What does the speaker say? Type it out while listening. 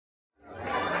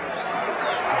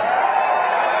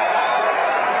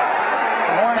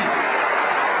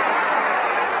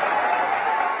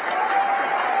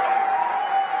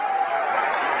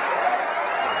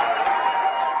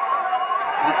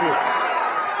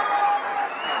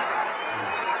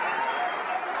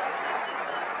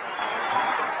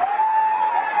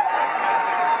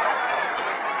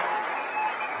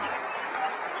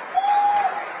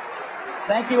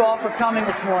Thank you all for coming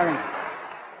this morning.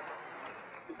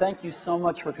 Thank you so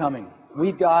much for coming.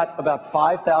 We've got about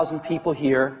 5,000 people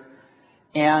here,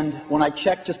 and when I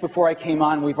checked just before I came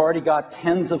on, we've already got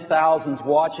tens of thousands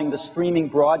watching the streaming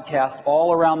broadcast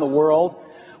all around the world.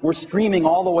 We're streaming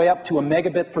all the way up to a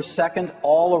megabit per second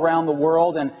all around the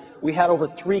world, and we had over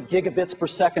 3 gigabits per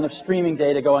second of streaming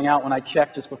data going out when I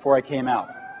checked just before I came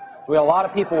out. We had a lot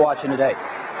of people watching today.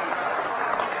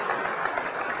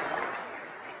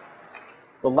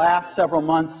 The last several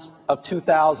months of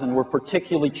 2000 were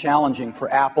particularly challenging for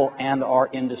Apple and our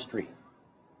industry.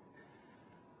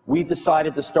 We've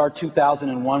decided to start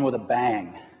 2001 with a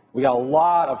bang. We got a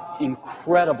lot of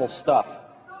incredible stuff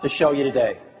to show you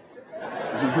today.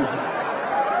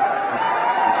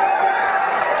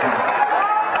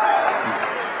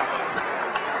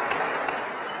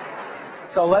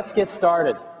 So let's get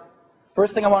started.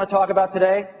 First thing I want to talk about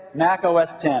today, Mac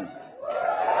OS X.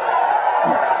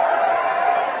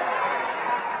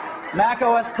 Mac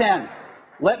OS X.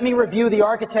 Let me review the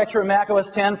architecture of Mac OS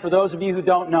X for those of you who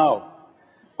don't know.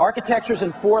 Architecture's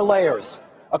in 4 layers.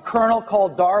 A kernel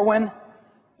called Darwin,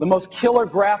 the most killer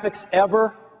graphics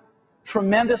ever,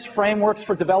 tremendous frameworks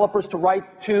for developers to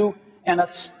write to, and a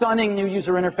stunning new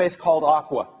user interface called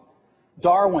Aqua.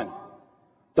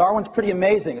 Darwin's pretty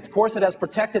amazing. Of course, it has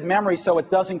protected memory so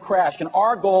it doesn't crash, and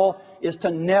our goal is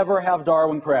to never have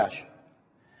Darwin crash.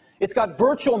 It's got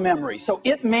virtual memory, so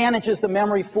it manages the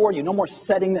memory for you. No more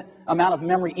setting the amount of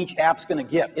memory each app's going to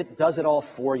get. It does it all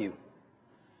for you.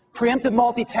 Preemptive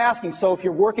multitasking, so if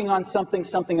you're working on something,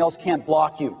 something else can't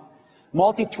block you.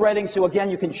 Multi-threading, so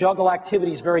again, you can juggle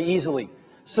activities very easily.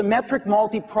 Symmetric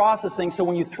multiprocessing, so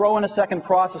when you throw in a second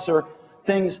processor,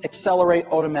 things accelerate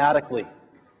automatically.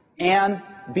 And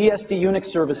BSD Unix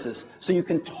services, so you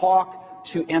can talk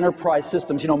to enterprise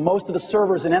systems. You know, most of the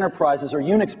servers in enterprises are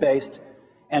Unix-based,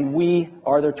 and we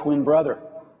are their twin brother.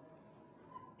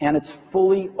 And it's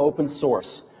fully open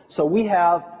source. So we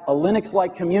have a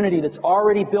Linux-like community that's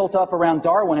already built up around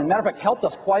Darwin, and matter of fact, helped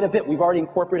us quite a bit. We've already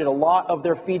incorporated a lot of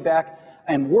their feedback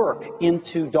and work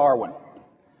into Darwin.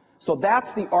 So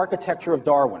that's the architecture of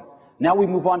Darwin. Now we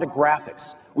move on to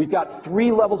graphics. We've got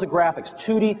 3 levels of graphics,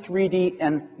 2D, 3D,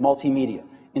 and multimedia.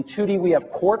 In 2D, we have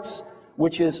Quartz,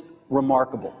 which is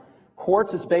remarkable.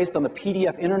 Quartz is based on the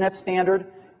PDF Internet Standard.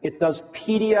 It does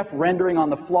PDF rendering on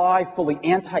the fly, fully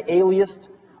anti-aliased,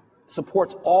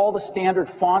 supports all the standard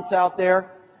fonts out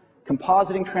there,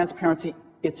 compositing transparency.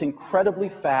 It's incredibly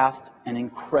fast and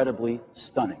incredibly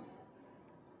stunning.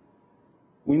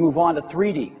 We move on to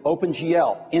 3D,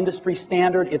 OpenGL, industry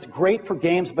standard. It's great for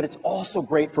games, but it's also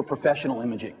great for professional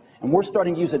imaging. And we're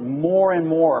starting to use it more and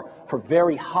more for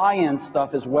very high-end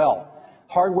stuff as well.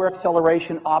 Hardware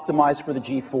acceleration optimized for the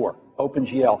G4,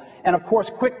 OpenGL. And of course,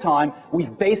 QuickTime,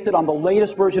 we've based it on the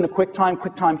latest version of QuickTime,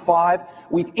 QuickTime 5.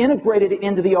 We've integrated it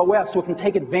into the OS so it can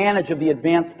take advantage of the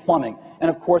advanced plumbing. And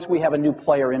of course, we have a new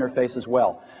player interface as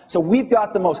well. So we've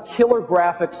got the most killer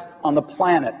graphics on the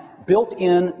planet built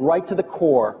in right to the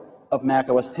core of Mac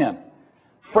OS X.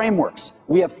 Frameworks.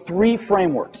 We have 3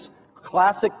 frameworks,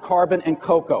 Classic, Carbon, and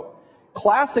Cocoa.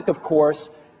 Classic, of course,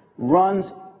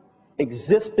 runs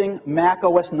existing Mac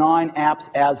OS 9 apps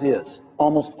as is.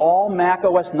 Almost all Mac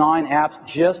OS 9 apps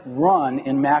just run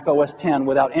in Mac OS X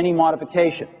without any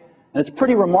modification. And it's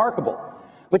pretty remarkable.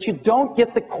 But you don't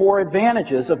get the core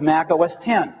advantages of Mac OS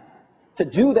X. To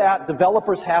do that,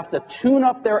 developers have to tune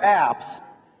up their apps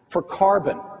for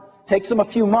Carbon. Takes them a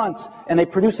few months, and they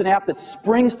produce an app that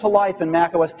springs to life in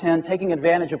Mac OS X, taking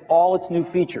advantage of all its new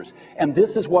features. And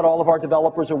this is what all of our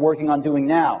developers are working on doing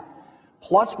now.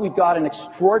 Plus, we've got an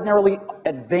extraordinarily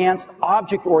advanced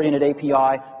object-oriented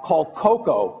API called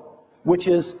Cocoa, which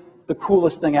is the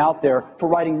coolest thing out there for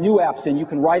writing new apps in. You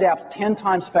can write apps 10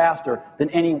 times faster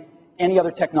than any other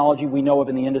technology we know of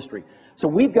in the industry. So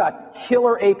we've got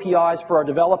killer APIs for our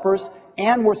developers,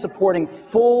 and we're supporting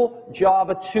full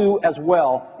Java 2 as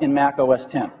well in Mac OS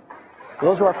X.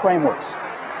 Those are our frameworks.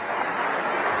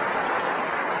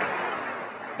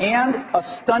 And a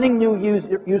stunning new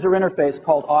user interface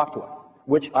called Aqua,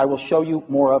 which I will show you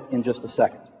more of in just a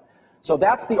second. So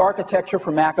that's the architecture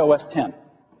for Mac OS X.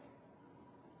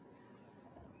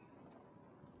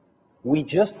 We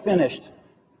just finished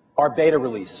our beta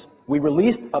release. We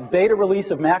released a beta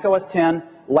release of Mac OS X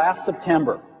last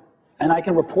September. And I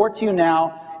can report to you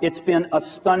now, it's been a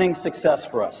stunning success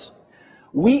for us.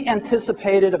 We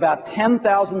anticipated about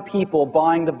 10,000 people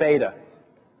buying the beta.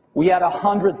 We had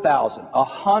 100,000.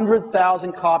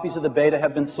 100,000 copies of the beta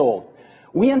have been sold.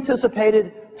 We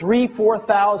anticipated 3,000 to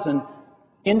 4,000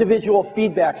 individual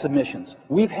feedback submissions.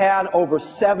 We've had over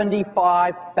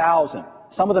 75,000,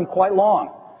 some of them quite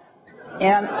long.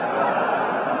 And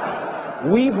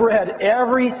We've read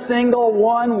every single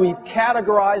one, we've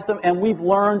categorized them, and we've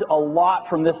learned a lot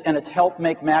from this, and it's helped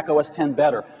make Mac OS X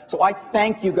better. So I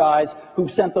thank you guys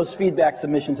who've sent those feedback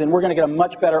submissions, and we're going to get a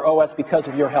much better OS because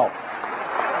of your help.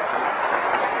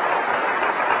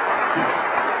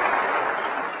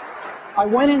 I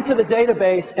went into the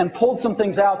database and pulled some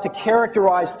things out to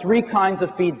characterize 3 kinds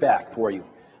of feedback for you.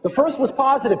 The first was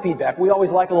positive feedback. We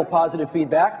always like a little positive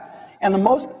feedback. And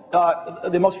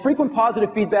the most frequent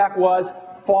positive feedback was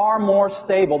far more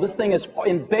stable. This thing is,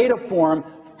 in beta form,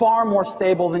 far more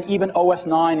stable than even OS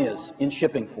 9 is in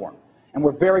shipping form. And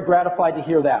we're very gratified to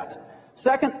hear that.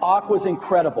 Second, Aqua's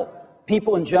incredible.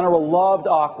 People in general loved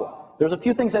Aqua. There's a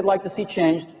few things they'd like to see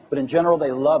changed, but in general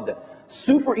they loved it.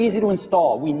 Super easy to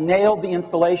install. We nailed the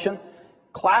installation.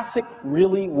 Classic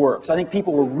really works. I think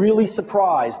people were really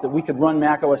surprised that we could run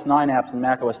Mac OS 9 apps in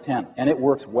Mac OS X, and it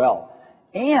works well.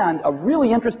 And a really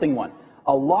interesting one,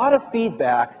 a lot of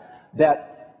feedback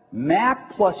that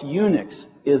Mac plus Unix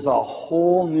is a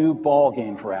whole new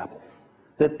ballgame for Apple.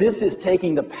 That this is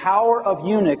taking the power of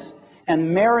Unix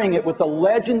and marrying it with the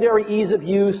legendary ease of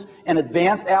use and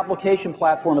advanced application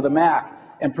platform of the Mac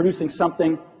and producing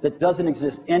something that doesn't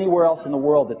exist anywhere else in the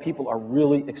world that people are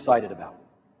really excited about.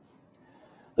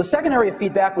 The second area of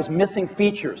feedback was missing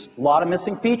features. A lot of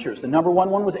missing features. The number one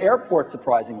was Airport,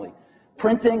 surprisingly.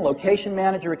 Printing, Location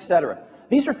Manager, etc.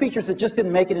 These are features that just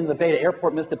didn't make it into the beta.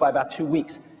 Airport missed it by about 2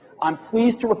 weeks. I'm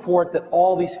pleased to report that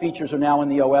all these features are now in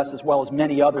the OS, as well as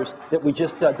many others that we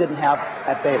just didn't have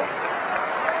at beta.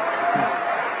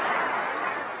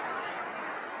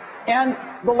 And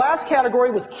the last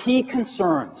category was key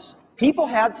concerns. People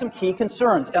had some key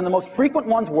concerns, and the most frequent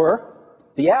ones were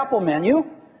the Apple menu,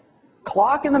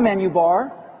 clock in the menu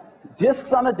bar,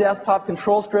 disks on the desktop,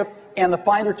 control script, and the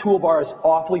Finder toolbar is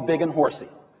awfully big and horsey.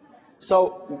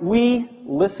 So we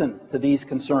listened to these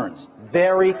concerns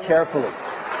very carefully.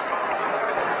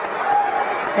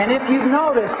 And if you've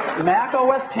noticed, Mac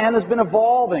OS X has been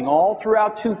evolving all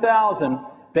throughout 2000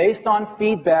 based on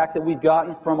feedback that we've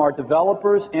gotten from our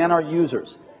developers and our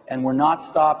users, and we're not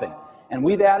stopping. And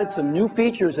we've added some new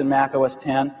features in Mac OS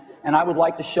X, and I would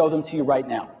like to show them to you right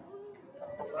now.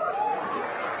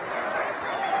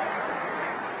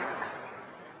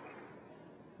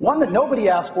 One that nobody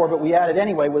asked for, but we added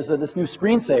anyway, was this new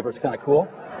screensaver. It's kind of cool.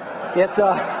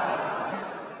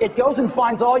 It goes and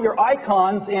finds all your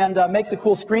icons and makes a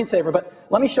cool screensaver. But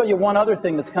let me show you one other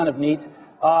thing that's kind of neat.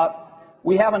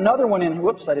 We have another one in here.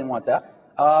 Whoops, I didn't want that.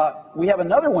 We have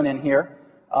another one in here,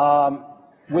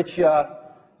 which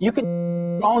you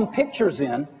can own pictures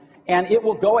in, and it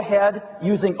will go ahead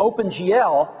using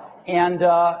OpenGL and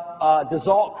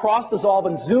cross-dissolve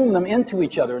and zoom them into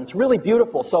each other. And it's really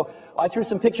beautiful. So I threw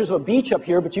some pictures of a beach up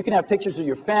here, but you can have pictures of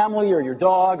your family or your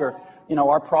dog or, you know,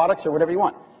 our products or whatever you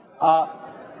want.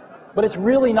 But it's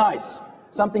really nice,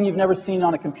 something you've never seen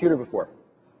on a computer before.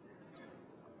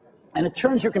 And it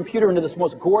turns your computer into this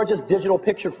most gorgeous digital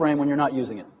picture frame when you're not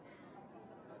using it.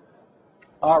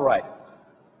 All right.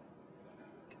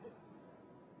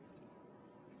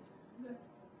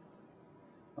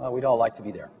 We'd all like to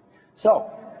be there.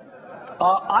 So,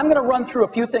 I'm going to run through a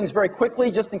few things very quickly,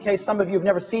 just in case some of you have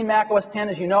never seen Mac OS X.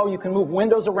 As you know, you can move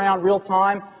windows around real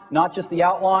time, not just the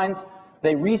outlines.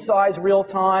 They resize real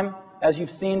time, as you've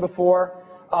seen before.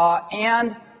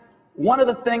 And one of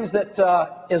the things that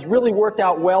has really worked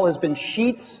out well has been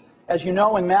Sheets. As you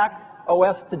know, in Mac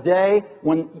OS today,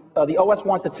 when the OS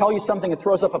wants to tell you something, it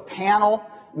throws up a panel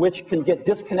which can get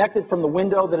disconnected from the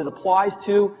window that it applies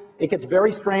to. It gets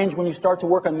very strange when you start to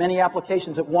work on many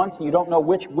applications at once and you don't know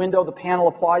which window the panel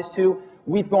applies to.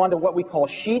 We've gone to what we call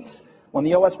Sheets. When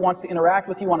the OS wants to interact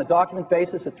with you on a document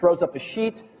basis, it throws up a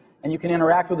sheet, and you can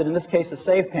interact with it, in this case, a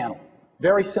save panel.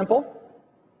 Very simple.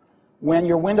 When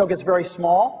your window gets very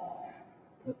small,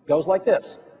 it goes like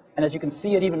this. And as you can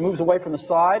see, it even moves away from the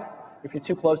side if you're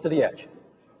too close to the edge.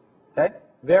 Okay?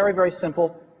 Very, very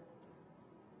simple.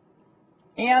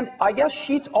 And I guess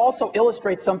Sheets also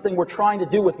illustrates something we're trying to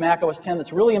do with Mac OS X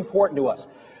that's really important to us.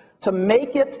 To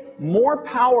make it more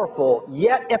powerful,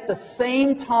 yet at the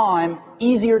same time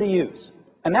easier to use.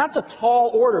 And that's a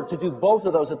tall order to do both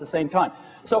of those at the same time.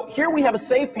 So here we have a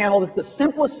save panel that's the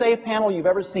simplest save panel you've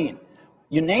ever seen.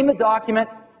 You name the document,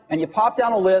 and you pop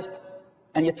down a list,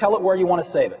 and you tell it where you want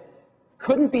to save it.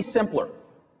 Couldn't be simpler.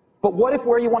 But what if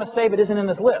where you want to save it isn't in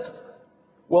this list?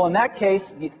 Well, in that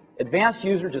case, the advanced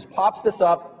user just pops this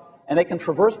up, and they can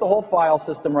traverse the whole file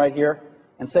system right here,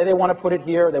 and say they want to put it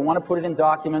here, they want to put it in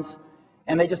documents,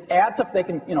 and they just add to, they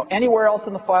can, anywhere else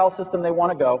in the file system they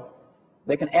want to go.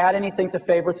 They can add anything to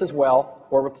favorites as well,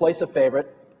 or replace a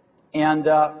favorite, and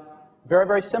very,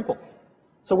 very simple.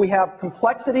 So we have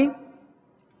complexity,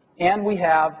 and we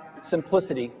have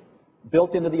simplicity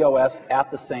built into the OS at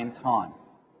the same time.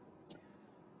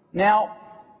 Now,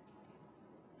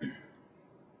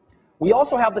 we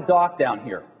also have the dock down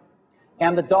here.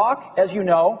 And the dock, as you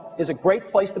know, is a great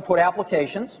place to put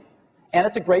applications, and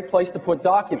it's a great place to put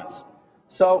documents.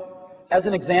 So, as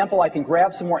an example, I can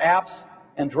grab some more apps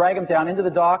and drag them down into the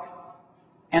dock.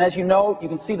 And as you know, you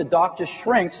can see the dock just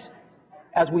shrinks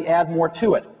as we add more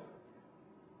to it.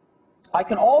 I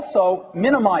can also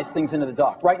minimize things into the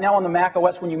dock. Right now on the Mac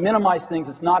OS, when you minimize things,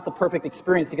 it's not the perfect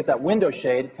experience to get that window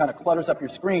shade. It kind of clutters up your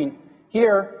screen.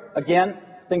 Here, again,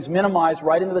 things minimize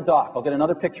right into the dock. I'll get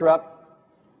another picture up.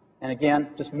 And again,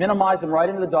 just minimize them right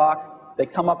into the dock. They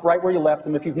come up right where you left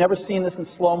them. If you've never seen this in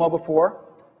slow-mo before,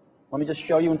 let me just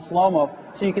show you in slow-mo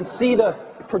so you can see the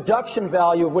production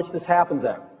value of which this happens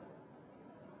at.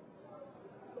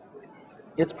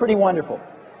 It's pretty wonderful.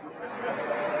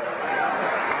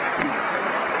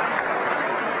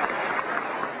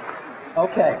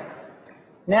 Okay.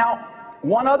 Now,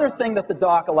 one other thing that the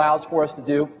dock allows for us to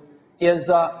do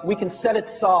is we can set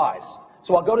its size.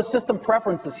 So I'll go to System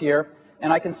Preferences here,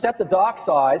 and I can set the dock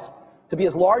size to be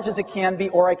as large as it can be,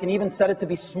 or I can even set it to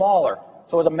be smaller.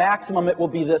 So at a maximum, it will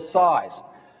be this size.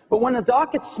 But when the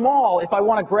dock gets small, if I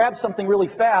want to grab something really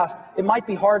fast, it might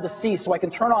be hard to see, so I can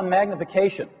turn on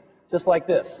magnification, just like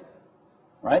this.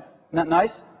 Right? Isn't that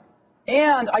nice?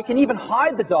 And I can even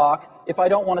hide the dock if I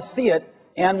don't want to see it,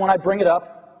 and when I bring it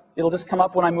up, it'll just come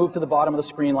up when I move to the bottom of the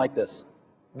screen like this.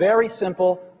 Very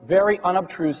simple, very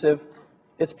unobtrusive.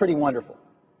 It's pretty wonderful.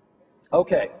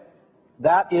 Okay,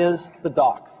 that is the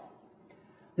dock.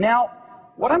 Now,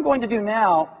 what I'm going to do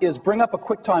now is bring up a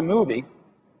QuickTime movie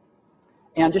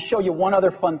and just show you one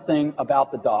other fun thing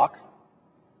about the dock.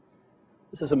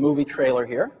 This is a movie trailer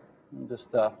here. I'll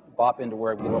just bop into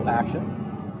where we get a little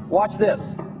action. Watch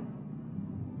this.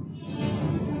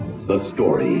 The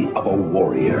story of a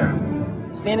warrior.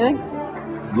 See anything?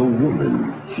 The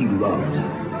woman he loved.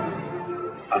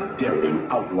 A daring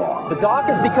outlaw. The dock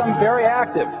has become very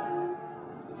active.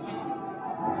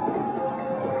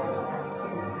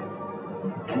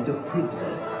 And a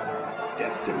princess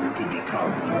destined to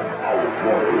become a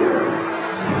warrior.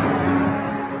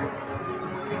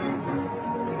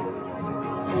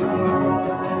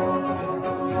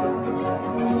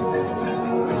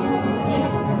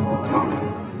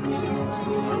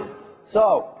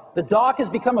 So, the dock has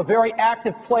become a very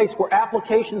active place where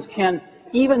applications can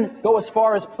even go as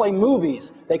far as play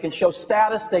movies. They can show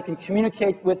status, they can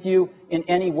communicate with you in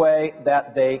any way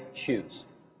that they choose.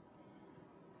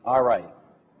 All right.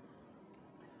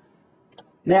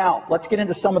 Now, let's get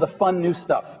into some of the fun new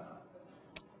stuff.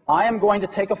 I am going to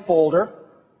take a folder,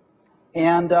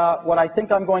 and what I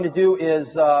think I'm going to do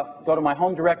is go to my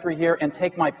home directory here and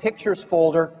take my pictures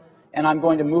folder, and I'm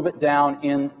going to move it down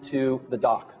into the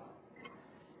dock.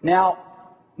 Now,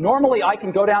 normally I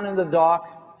can go down into the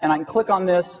dock and I can click on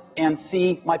this and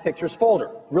see my pictures folder.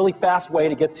 Really fast way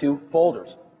to get to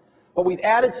folders. But we've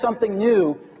added something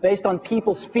new based on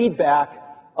people's feedback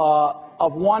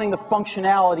of wanting the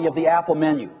functionality of the Apple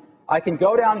menu. I can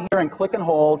go down here and click and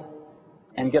hold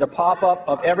and get a pop-up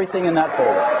of everything in that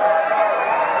folder.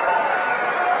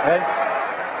 Okay?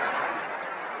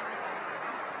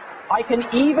 I can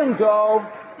even go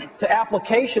to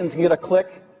Applications and get a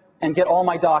click and get all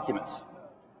my documents.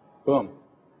 Boom.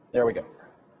 There we go.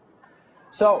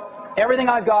 So everything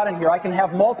I've got in here, I can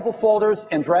have multiple folders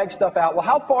and drag stuff out. Well,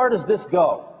 how far does this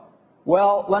go?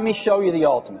 Well, let me show you the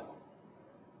ultimate.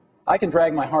 I can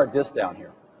drag my hard disk down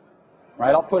here.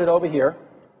 Right? I'll put it over here.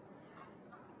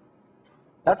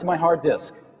 That's my hard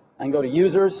disk. I can go to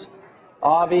Users,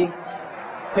 Avi,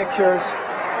 Pictures,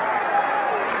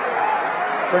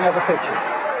 bring up a picture.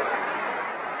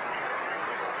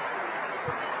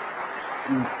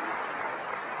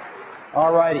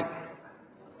 All righty.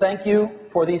 Thank you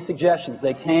for these suggestions.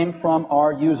 They came from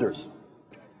our users.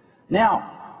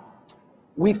 Now,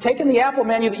 we've taken the Apple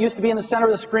menu that used to be in the center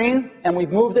of the screen, and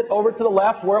we've moved it over to the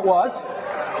left where it was.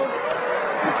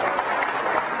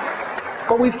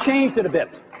 But we've changed it a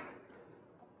bit.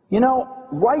 You know,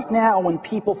 right now when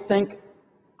people think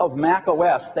of Mac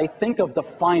OS, they think of the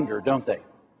Finder, don't they?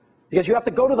 Because you have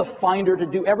to go to the Finder to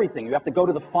do everything. You have to go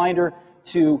to the Finder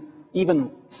to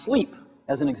even sleep,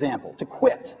 as an example, to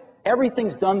quit.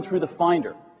 Everything's done through the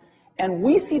Finder. And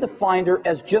we see the Finder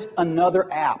as just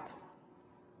another app.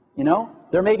 You know,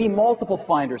 there may be multiple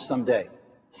Finders someday.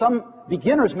 Some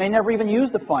beginners may never even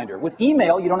use the Finder. With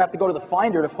email, you don't have to go to the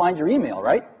Finder to find your email,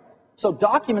 right? So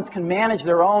documents can manage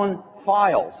their own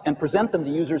files and present them to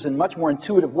users in much more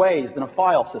intuitive ways than a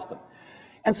file system.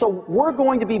 And so we're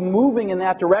going to be moving in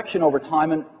that direction over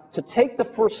time, and to take the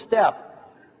first step,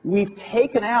 we've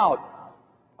taken out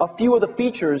a few of the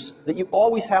features that you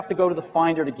always have to go to the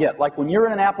Finder to get. Like when you're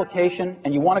in an application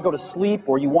and you want to go to sleep,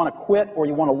 or you want to quit, or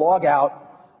you want to log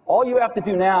out, all you have to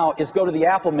do now is go to the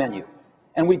Apple menu.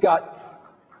 And we've got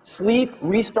sleep,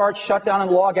 restart, shutdown, and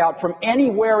log out from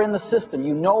anywhere in the system.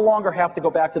 You no longer have to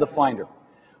go back to the Finder.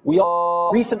 We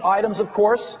all recent items, of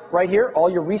course, right here,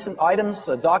 all your recent items,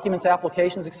 documents,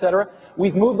 applications, etc.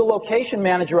 We've moved the location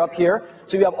manager up here,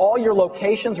 so you have all your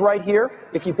locations right here,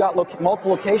 if you've got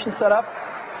multiple locations set up.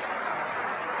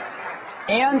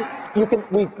 And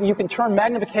you can turn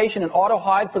magnification and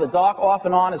auto-hide for the dock off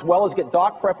and on, as well as get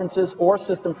dock preferences or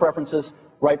system preferences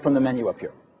right from the menu up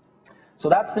here. So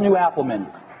that's the new Apple menu.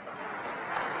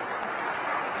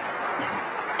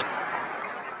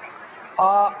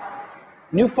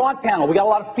 New font panel. We got a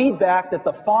lot of feedback that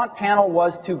the font panel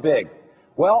was too big.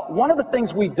 Well, one of the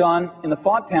things we've done in the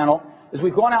font panel is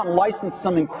we've gone out and licensed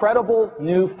some incredible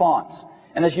new fonts.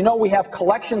 And as you know, we have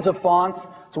collections of fonts.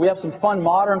 So we have some fun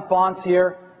modern fonts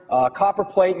here,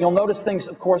 copperplate. You'll notice things,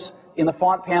 of course, in the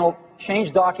font panel.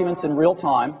 Change documents in real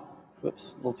time. Whoops,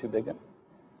 a little too big there.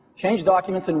 Change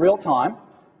documents in real time.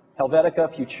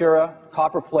 Helvetica, Futura,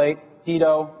 copperplate,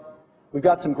 Dito. We've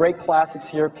got some great classics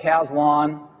here,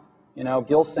 Caslon,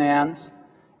 Gil Sans,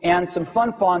 and some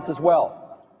fun fonts as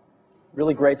well.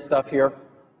 Really great stuff here.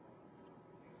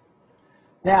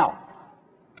 Now,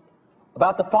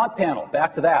 about the font panel,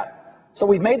 back to that. So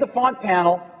we've made the font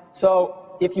panel,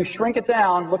 so if you shrink it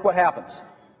down, look what happens.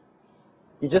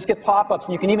 You just get pop-ups,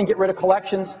 and you can even get rid of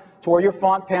collections to where your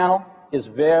font panel is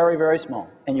very, very small,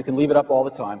 and you can leave it up all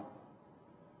the time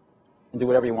and do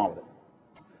whatever you want with it.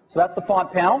 So that's the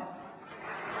font panel.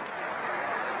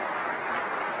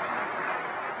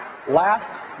 Last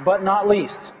but not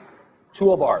least,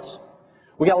 toolbars.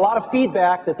 We got a lot of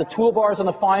feedback that the toolbars on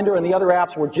the Finder and the other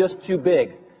apps were just too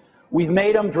big. We've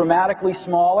made them dramatically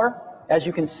smaller, as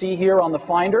you can see here on the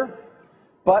Finder.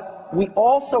 But we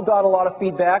also got a lot of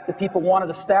feedback that people wanted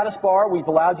a status bar. We've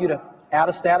allowed you to add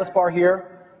a status bar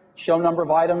here, show number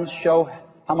of items, show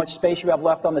how much space you have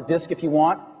left on the disk if you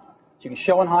want. So you can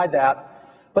show and hide that.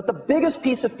 But the biggest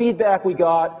piece of feedback we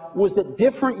got was that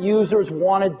different users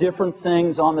wanted different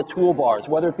things on the toolbars,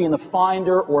 whether it be in the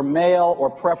Finder or Mail or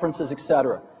Preferences,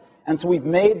 etc. And so we've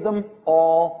made them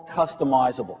all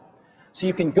customizable. So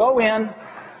you can go in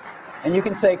and you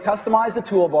can say, customize the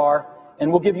toolbar,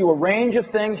 and we'll give you a range of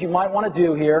things you might want to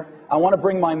do here. I want to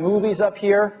bring my movies up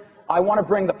here. I want to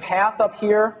bring the path up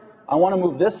here. I want to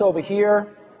move this over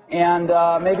here. And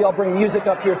maybe I'll bring music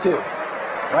up here too,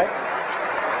 right?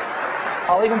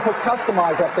 I'll even put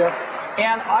customize up there.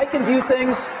 And I can view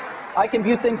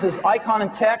things as icon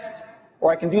and text,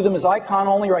 or I can view them as icon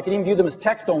only, or I can even view them as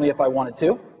text only if I wanted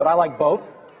to, but I like both.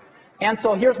 And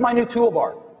so here's my new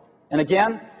toolbar. And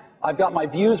again, I've got my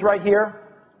views right here,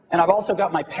 and I've also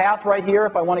got my path right here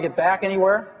if I want to get back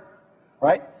anywhere,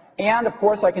 right? And of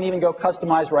course, I can even go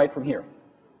customize right from here.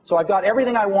 So I've got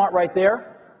everything I want right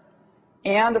there.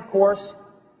 And of course,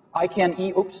 I can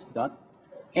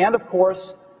And of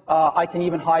course, I can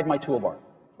even hide my toolbar,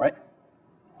 right?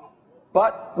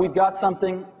 But we've got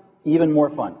something even more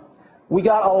fun. We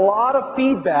got a lot of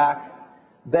feedback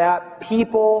that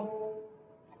people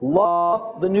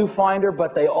love the new Finder,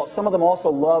 but some of them also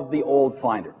love the old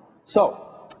Finder.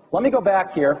 So let me go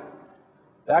back here,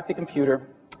 back to computer,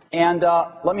 and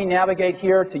let me navigate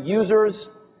here to users,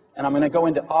 and I'm going to go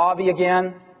into Avi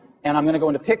again, and I'm going to go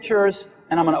into pictures,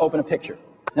 and I'm going to open a picture.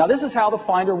 Now this is how the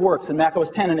Finder works in macOS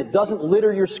 10, and it doesn't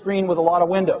litter your screen with a lot of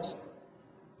windows.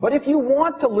 But if you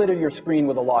want to litter your screen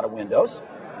with a lot of windows,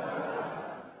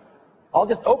 I'll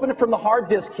just open it from the hard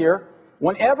disk here.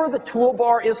 Whenever the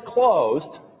toolbar is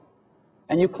closed,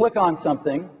 and you click on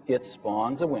something, it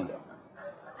spawns a window.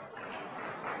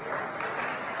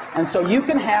 And so you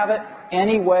can have it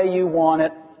any way you want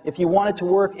it. If you want it to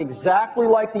work exactly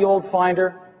like the old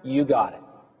Finder, you got it.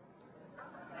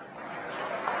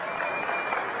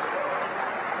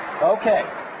 Okay.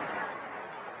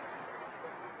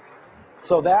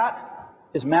 So that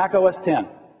is macOS 10.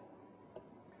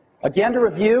 Again, to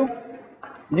review,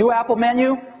 new Apple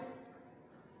menu,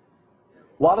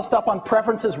 a lot of stuff on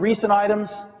preferences, recent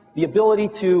items, the ability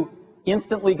to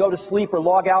instantly go to sleep or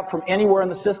log out from anywhere in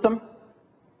the system.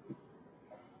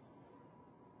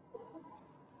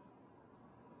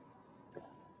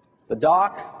 The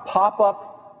dock,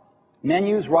 pop-up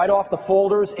menus right off the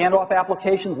folders and off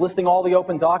applications listing all the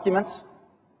open documents.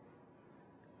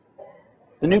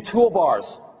 The new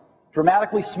toolbars,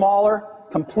 dramatically smaller,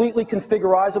 completely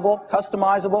configurizable,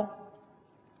 customizable,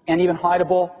 and even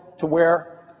hideable to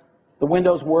where the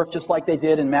windows work just like they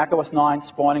did in macOS 9,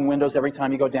 spawning windows every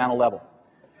time you go down a level.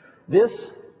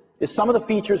 This is some of the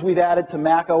features we've added to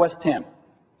Mac OS X.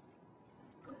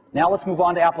 Now let's move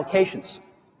on to applications.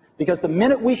 Because the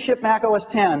minute we ship Mac OS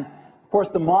X, of course,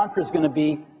 the mantra is going to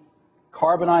be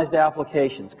carbonized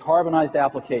applications, carbonized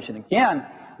application. Again,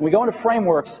 when we go into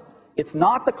frameworks, it's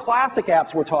not the classic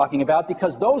apps we're talking about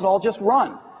because those all just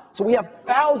run. So we have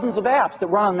thousands of apps that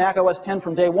run on Mac OS X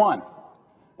from day one.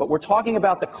 But we're talking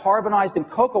about the carbonized and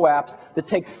Cocoa apps that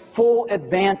take full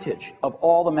advantage of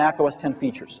all the Mac OS X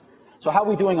features. So how are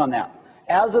we doing on that?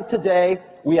 As of today,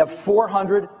 we have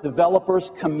 400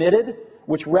 developers committed,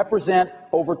 which represent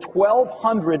over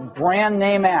 1,200 brand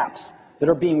name apps that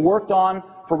are being worked on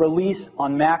for release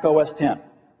on Mac OS X.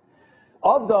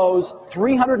 Of those,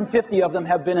 350 of them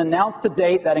have been announced to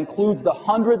date. That includes the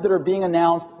 100 that are being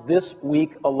announced this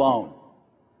week alone.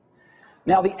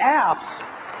 Now, the apps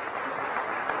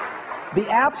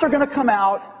are going to come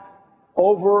out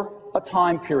over a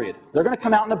time period. They're going to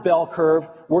come out in a bell curve.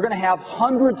 We're going to have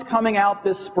hundreds coming out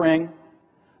this spring.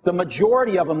 The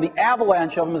majority of them, the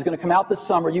avalanche of them, is going to come out this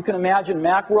summer. You can imagine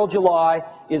Macworld July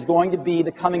is going to be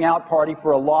the coming out party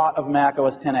for a lot of Mac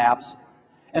OS X apps.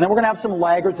 And then we're going to have some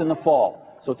laggards in the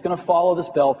fall. So it's going to follow this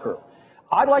bell curve.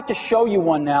 I'd like to show you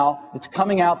one now that's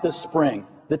coming out this spring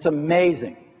that's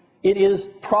amazing. It is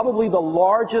probably the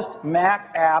largest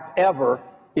Mac app ever.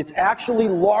 It's actually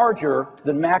larger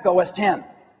than Mac OS X.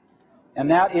 And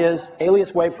that is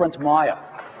Alias Wavefront's Maya.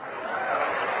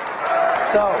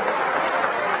 So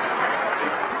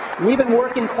we've been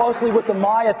working closely with the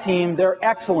Maya team. They're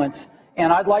excellent.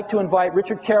 And I'd like to invite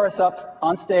Richard Karras up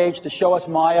on stage to show us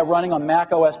Maya running on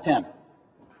Mac OS X.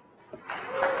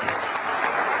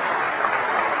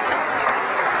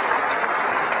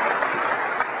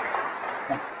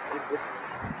 Thanks.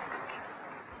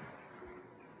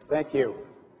 Thank you.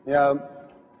 You know,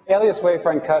 Alias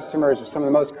Wavefront customers are some of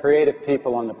the most creative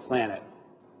people on the planet.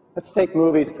 Let's take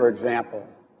movies, for example.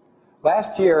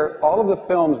 Last year, all of the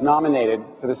films nominated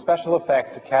for the Special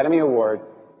Effects Academy Award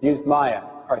used Maya,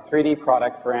 our 3D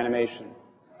product for animation.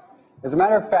 As a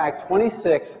matter of fact,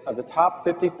 26 of the top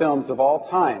 50 films of all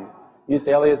time used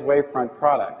Alias Wavefront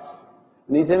products.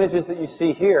 And these images that you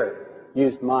see here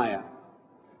used Maya.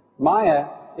 Maya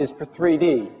is for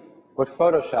 3D, what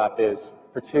Photoshop is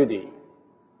for 2D.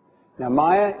 Now,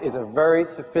 Maya is a very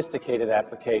sophisticated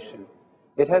application.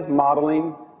 It has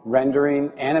modeling,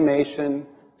 rendering, animation.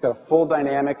 It's got a full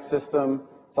dynamic system.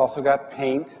 It's also got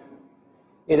paint.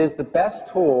 It is the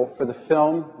best tool for the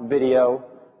film, video,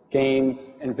 games,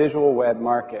 and visual web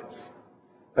markets.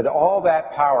 But all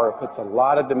that power puts a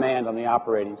lot of demand on the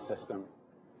operating system.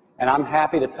 And I'm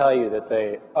happy to tell you that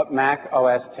the Mac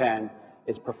OS X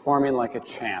is performing like a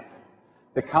champ.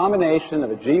 The combination of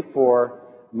a G4,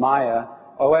 Maya,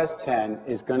 OS X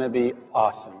is going to be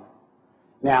awesome.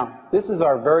 Now, this is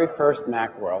our very first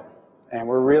Macworld, and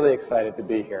we're really excited to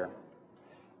be here.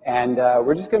 And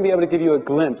we're just going to be able to give you a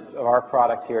glimpse of our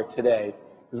product here today,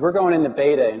 because we're going into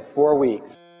beta in 4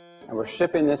 weeks, and we're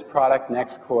shipping this product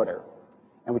next quarter.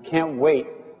 And we can't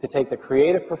wait to take the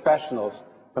creative professionals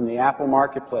from the Apple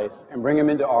marketplace and bring them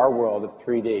into our world of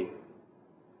 3D.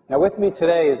 Now, with me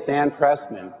today is Dan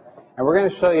Pressman, and we're going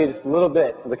to show you just a little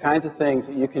bit of the kinds of things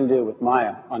that you can do with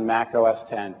Maya on Mac OS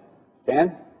X.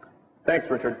 Dan? Thanks,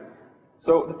 Richard.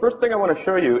 So the first thing I want to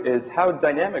show you is how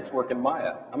dynamics work in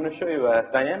Maya. I'm going to show you a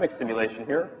dynamic simulation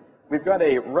here. We've got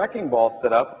a wrecking ball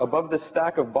set up above this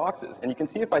stack of boxes. And you can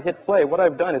see if I hit play, what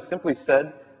I've done is simply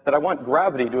said that I want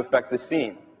gravity to affect the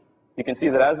scene. You can see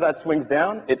that as that swings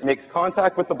down, it makes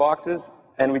contact with the boxes,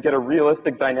 and we get a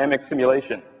realistic dynamic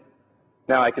simulation.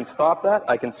 Now I can stop that.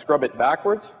 I can scrub it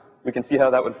backwards. We can see how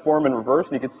that would form in reverse.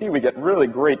 And you can see we get really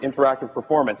great interactive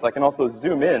performance. I can also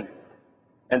zoom in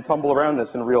and tumble around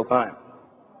this in real time.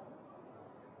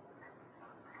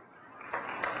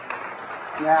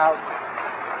 Now,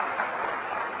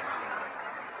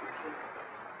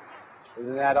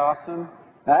 isn't that awesome?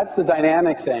 That's the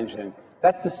Dynamics engine.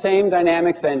 That's the same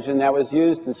Dynamics engine that was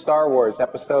used in Star Wars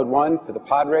Episode 1 for the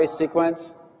pod race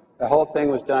sequence. The whole thing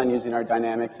was done using our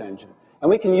Dynamics engine. And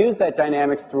we can use that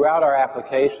Dynamics throughout our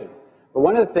application. But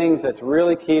one of the things that's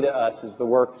really key to us is the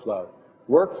workflow.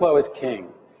 Workflow is king.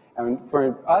 And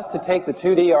for us to take the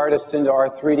 2D artists into our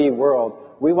 3D world,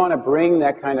 we want to bring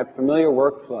that kind of familiar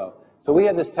workflow. So we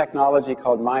have this technology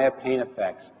called Maya Paint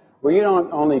Effects, where you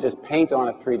don't only just paint on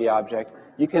a 3D object,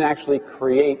 you can actually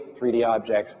create 3D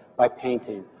objects by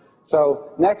painting.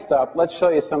 So next up, let's show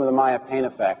you some of the Maya Paint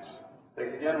Effects.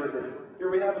 Thanks again, Richard. Here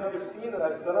we have another scene that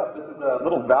I've set up. This is a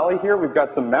little valley here. We've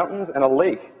got some mountains and a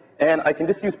lake. And I can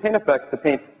just use paint effects to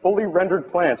paint fully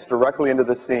rendered plants directly into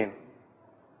this scene.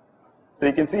 So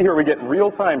you can see here we get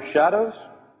real-time shadows.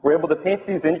 We're able to paint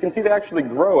these in. You can see they actually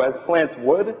grow as plants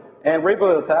would. and we're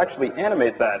able to actually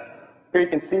animate that. Here you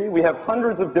can see we have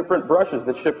hundreds of different brushes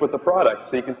that ship with the product.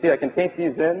 So you can see I can paint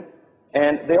these in,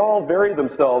 and they all vary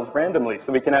themselves randomly.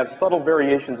 So we can have subtle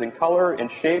variations in color, in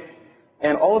shape,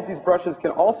 and all of these brushes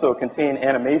can also contain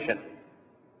animation.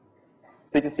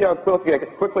 So you can see how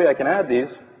quickly I can add these.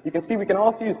 You can see we can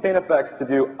also use paint effects to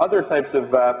do other types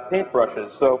of paint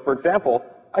brushes. So for example,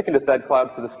 I can just add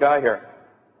clouds to the sky here.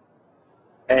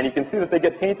 And you can see that they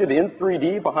get painted in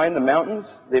 3D behind the mountains.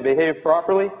 They behave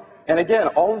properly. And again,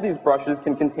 all of these brushes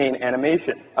can contain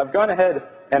animation. I've gone ahead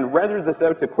and rendered this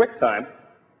out to QuickTime.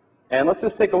 And let's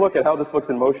just take a look at how this looks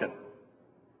in motion.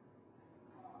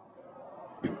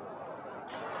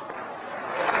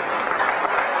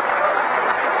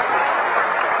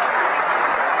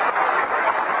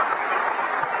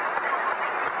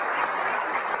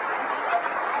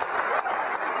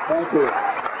 Thank you.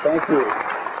 Thank you.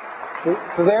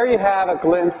 So there you have a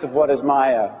glimpse of what is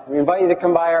Maya. We invite you to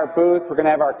come by our booth. We're going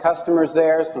to have our customers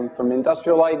there, some from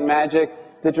Industrial Light and Magic,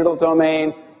 Digital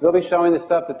Domain. They'll be showing the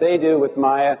stuff that they do with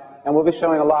Maya, and we'll be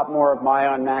showing a lot more of Maya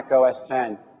on Mac OS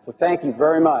X. So thank you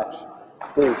very much,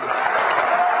 Steve.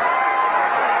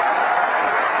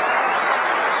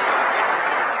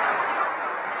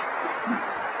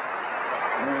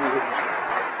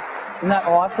 Isn't that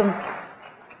awesome?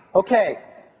 Okay,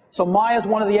 so Maya is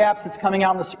one of the apps that's coming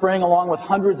out in the spring along with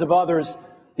hundreds of others.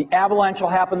 The Avalanche will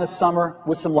happen this summer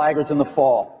with some laggards in the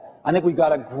fall. I think we've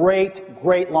got a great,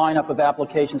 great lineup of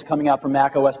applications coming out for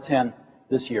Mac OS X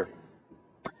this year.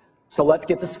 So let's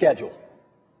get to schedule.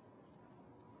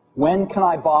 When can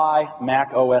I buy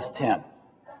Mac OS X?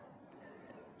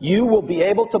 You will be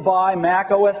able to buy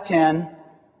Mac OS X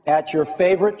at your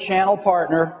favorite channel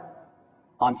partner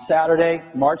on Saturday,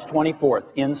 March 24th,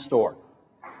 in store.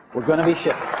 We're going to be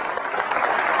shipping.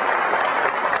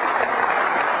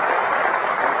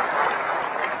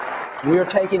 We are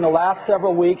taking the last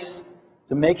several weeks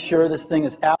to make sure this thing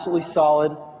is absolutely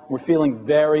solid. We're feeling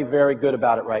very, very good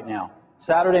about it right now.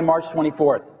 Saturday, March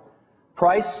 24th.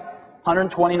 Price,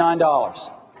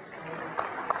 $129.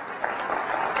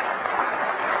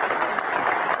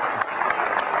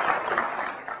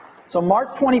 So March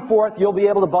 24th, you'll be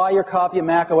able to buy your copy of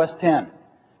Mac OS X.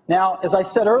 Now, as I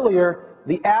said earlier,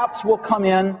 the apps will come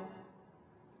in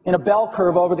a bell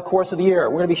curve over the course of the year.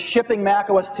 We're going to be shipping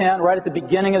Mac OS X right at the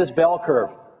beginning of this bell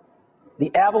curve.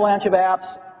 The avalanche of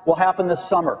apps will happen this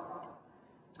summer.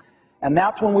 And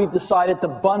that's when we've decided to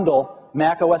bundle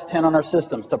Mac OS X on our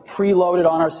systems, to preload it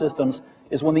on our systems,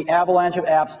 is when the avalanche of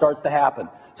apps starts to happen.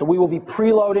 So we will be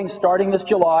preloading starting this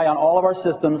July on all of our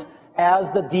systems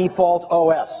as the default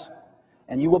OS.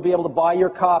 And you will be able to buy your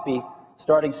copy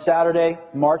starting Saturday,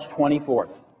 March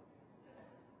 24th.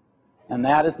 And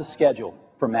that is the schedule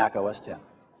for Mac OS X.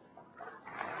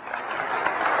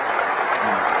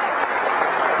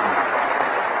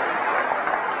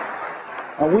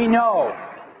 And we know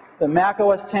that Mac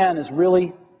OS X is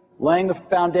really laying the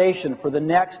foundation for the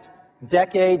next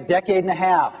decade, decade and a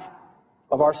half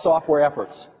of our software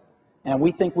efforts. And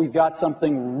we think we've got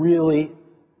something really,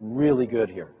 really good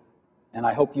here. And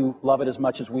I hope you love it as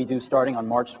much as we do starting on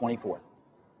March 24th.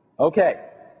 Okay,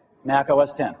 Mac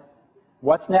OS X.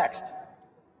 What's next?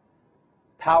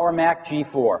 PowerMac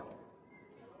G4.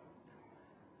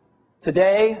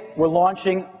 Today, we're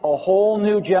launching a whole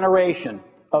new generation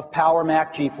of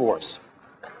PowerMac G4s.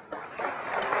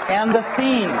 And the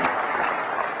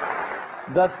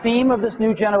theme of this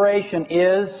new generation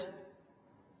is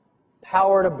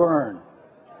power to burn.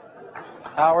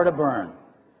 Power to burn.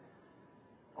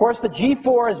 Of course, the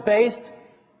G4 is based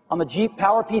on the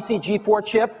PowerPC G4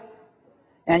 chip,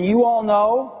 and you all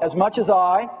know, as much as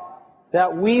I,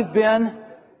 that we've been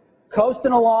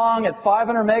coasting along at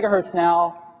 500 megahertz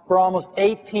now for almost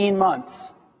 18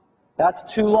 months. That's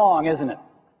too long, isn't it?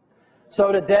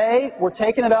 So today, we're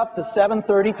taking it up to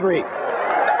 733.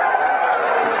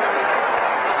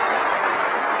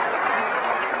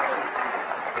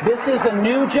 This is a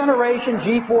new generation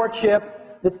G4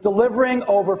 chip that's delivering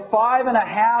over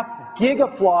 5.5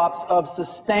 gigaflops of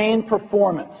sustained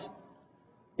performance.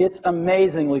 It's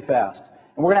amazingly fast.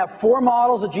 And we're going to have 4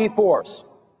 models of G4s.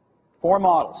 4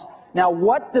 models. Now,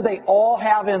 what do they all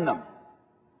have in them?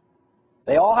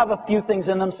 They all have a few things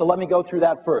in them, so let me go through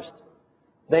that first.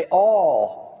 They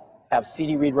all have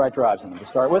CD read-write drives in them to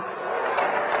start with.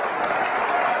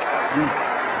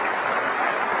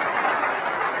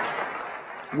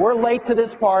 We're late to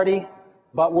this party,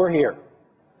 but we're here,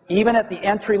 even at the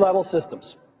entry-level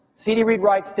systems. CD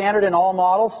read-write standard in all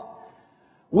models.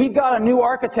 We've got a new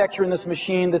architecture in this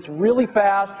machine that's really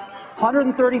fast,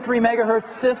 133 megahertz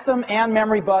system and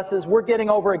memory buses. We're getting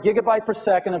over 1 gigabyte per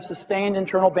second of sustained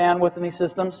internal bandwidth in these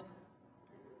systems.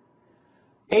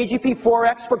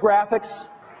 AGP4X for graphics,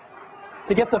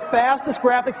 to get the fastest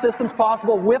graphic systems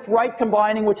possible with write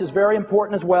combining, which is very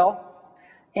important as well.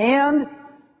 And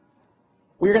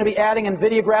we're going to be adding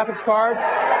NVIDIA graphics cards.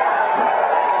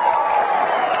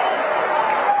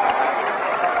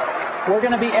 We're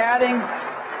going to be adding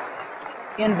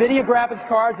NVIDIA graphics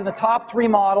cards in the top 3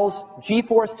 models,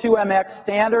 GeForce 2MX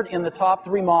standard in the top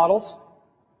 3 models,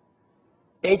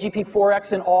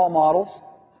 AGP4X in all models.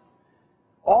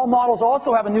 All models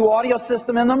also have a new audio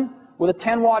system in them with a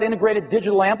 10-watt integrated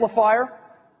digital amplifier,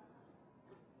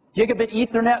 gigabit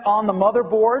Ethernet on the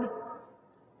motherboard,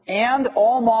 and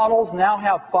all models now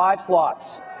have 5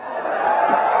 slots.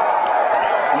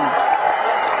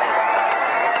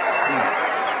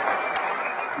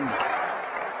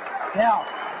 Now,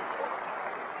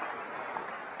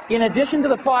 in addition to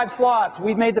the 5 slots,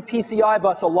 we've made the PCI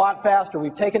bus a lot faster.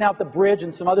 We've taken out the bridge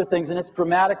and some other things, and it's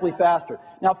dramatically faster.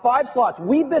 Now, 5 slots,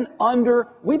 we've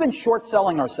been short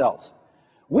selling ourselves.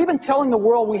 We've been telling the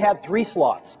world we had 3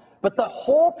 slots, but the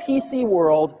whole PC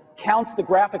world counts the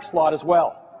graphics slot as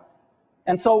well.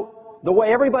 And so, the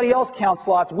way everybody else counts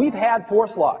slots, we've had 4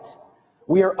 slots.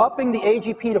 We are upping the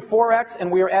AGP to 4X,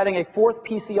 and we are adding a 4th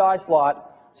PCI slot,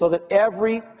 so that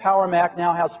every Power Mac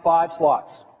now has 5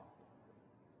 slots.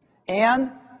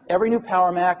 And every new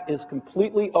Power Mac is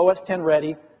completely OS X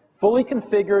ready, fully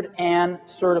configured and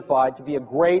certified to be a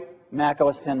great Mac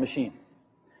OS X machine.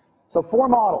 So 4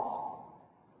 models,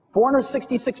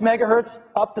 466 megahertz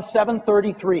up to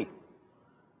 733.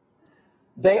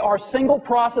 They are single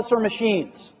processor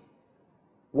machines.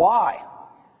 Why?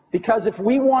 Because if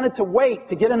we wanted to wait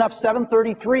to get enough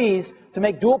 733s to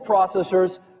make dual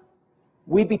processors,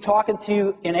 we'd be talking to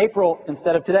you in April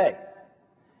instead of today.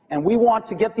 And we want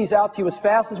to get these out to you as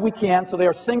fast as we can, so they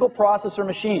are single processor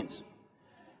machines.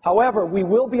 However, we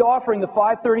will be offering the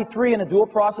 533 in a dual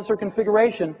processor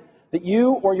configuration that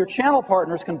you or your channel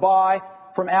partners can buy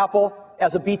from Apple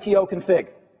as a BTO config.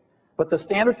 But the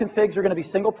standard configs are going to be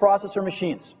single processor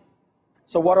machines.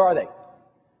 So what are they?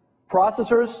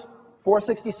 Processors,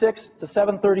 466 to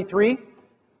 733.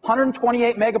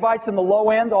 128 megabytes in the low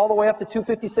end, all the way up to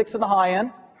 256 in the high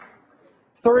end.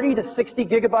 30 to 60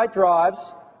 gigabyte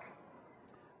drives.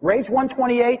 Rage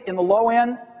 128 in the low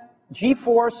end.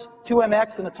 GeForce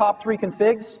 2MX in the top 3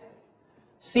 configs.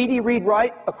 CD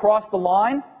read-write across the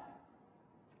line.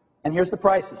 And here's the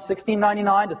prices,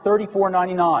 $16.99 to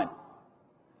 $34.99.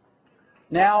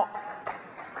 Now,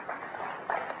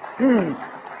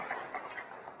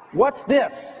 what's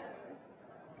this?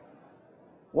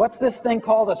 What's this thing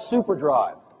called a super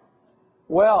drive?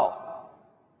 Well,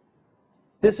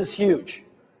 this is huge.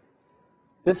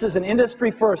 This is an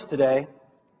industry first today.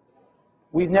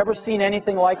 We've never seen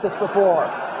anything like this before.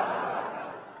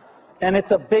 And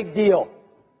it's a big deal.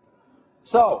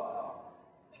 So,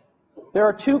 there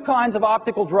are 2 kinds of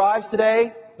optical drives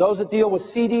today, those that deal with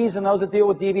CDs and those that deal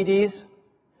with DVDs.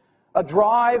 A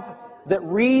drive that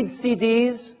reads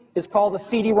CDs is called a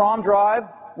CD-ROM drive.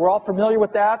 We're all familiar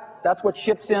with that. That's what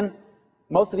ships in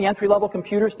most of the entry-level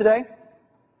computers today.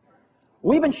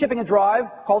 We've been shipping a drive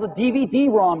called a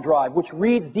DVD-ROM drive, which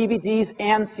reads DVDs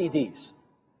and CDs.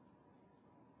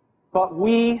 But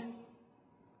we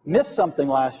missed something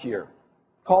last year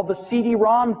called the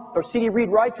CD-ROM, or CD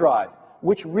read-write drive,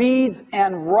 which reads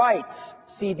and writes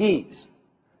CDs.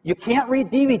 You can't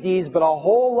read DVDs, but a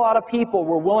whole lot of people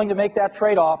were willing to make that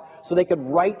trade-off so they could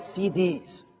write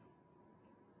CDs.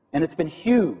 And it's been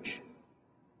huge.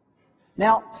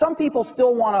 Now, some people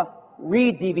still want to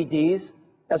read DVDs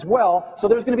as well, so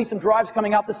there's going to be some drives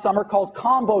coming out this summer called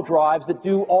combo drives that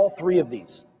do all 3 of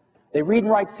these. They read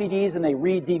and write CDs and they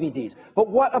read DVDs. But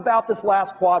what about this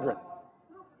last quadrant?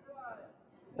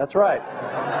 That's right.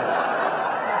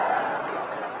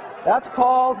 That's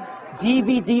called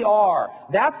DVD-R.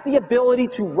 That's the ability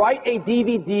to write a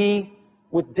DVD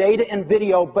with data and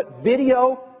video, but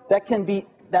video that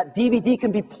DVD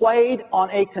can be played on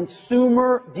a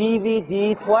consumer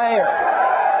DVD player.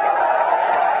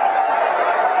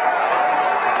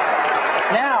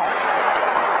 Now,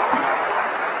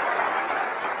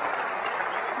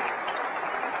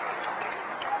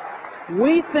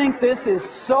 we think this is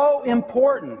so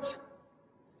important,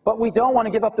 but we don't want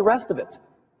to give up the rest of it.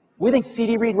 We think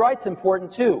CD read-write's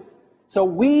important too. So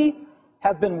we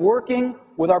have been working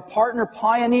with our partner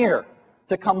Pioneer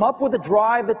to come up with a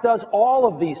drive that does all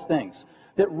of these things,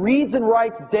 that reads and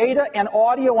writes data and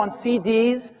audio on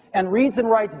CDs, and reads and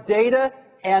writes data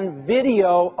and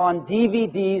video on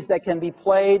DVDs that can be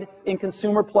played in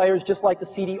consumer players, just like the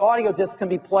CD audio disc can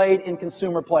be played in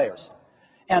consumer players.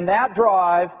 And that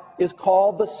drive is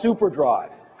called the Super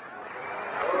Drive.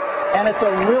 And it's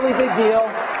a really big deal.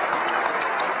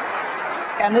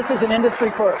 And this is an industry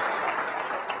first.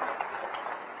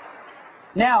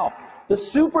 Now, the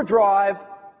super drive,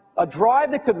 a drive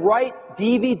that could write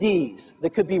DVDs,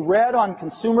 that could be read on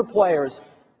consumer players,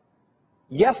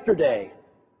 yesterday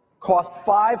cost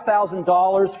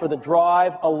 $5,000 for the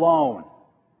drive alone.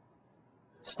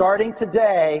 Starting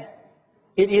today,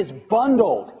 it is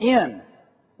bundled in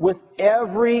with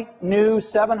every new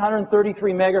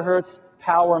 733 megahertz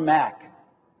Power Mac,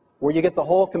 where you get the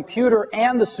whole computer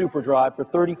and the super drive for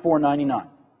 $34.99.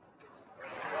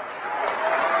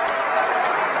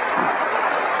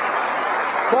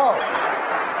 So,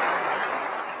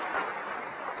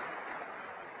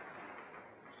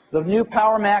 the new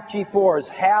Power Mac G4s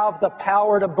have the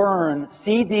power to burn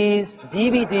CDs,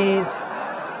 DVDs,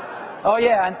 oh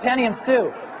yeah, and Pentiums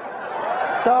too.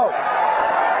 So,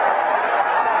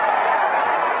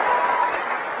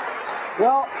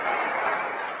 well,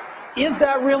 is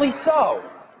that really so?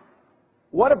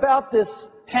 What about this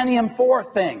Pentium 4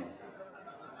 thing?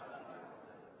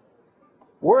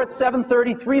 We're at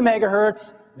 733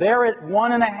 megahertz, they're at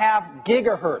 1.5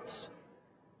 gigahertz.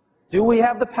 Do we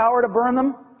have the power to burn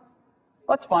them?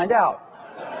 Let's find out.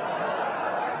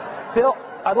 Phil,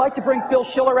 I'd like to bring Phil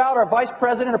Schiller out, our Vice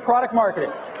President of Product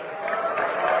Marketing.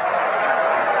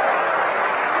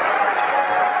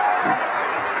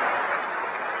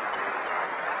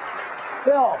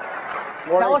 Phil,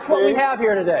 tell us what we have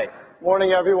here today.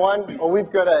 Morning, everyone. Well,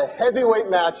 we've got a heavyweight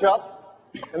matchup.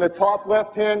 In the top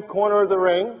left-hand corner of the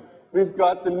ring, we've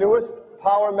got the newest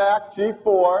Power Mac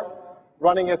G4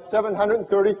 running at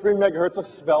 733 megahertz, a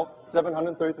svelte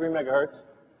 733 megahertz.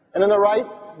 And on the right,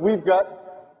 we've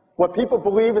got what people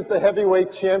believe is the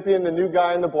heavyweight champion, the new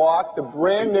guy in the block, the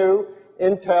brand new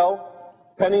Intel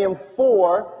Pentium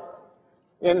 4,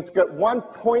 and it's got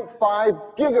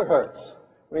 1.5 gigahertz.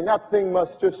 I mean, that thing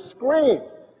must just scream.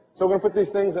 So we're going to put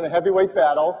these things in a heavyweight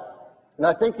battle. And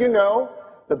I think you know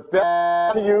the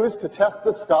best to use to test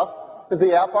this stuff is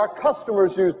the app our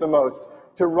customers use the most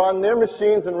to run their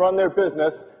machines and run their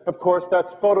business. Of course,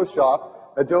 that's Photoshop,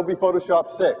 Adobe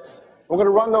Photoshop 6. We're going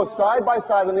to run those side by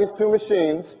side on these two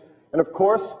machines. And of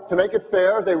course, to make it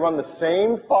fair, they run the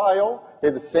same file, they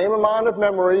have the same amount of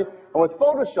memory. And with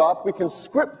Photoshop, we can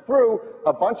script through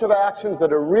a bunch of actions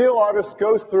that a real artist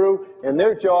goes through in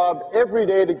their job every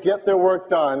day to get their work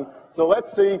done. So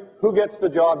let's see who gets the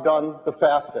job done the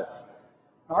fastest.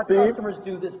 Our Steve? customers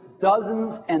do this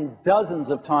dozens and dozens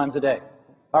of times a day.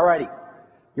 All righty.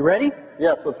 You ready?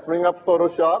 Yes, let's bring up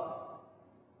Photoshop.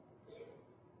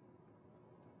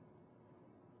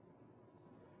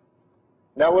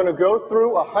 Now we're going to go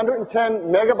through a 110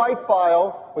 megabyte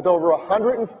file with over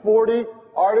 140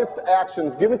 artist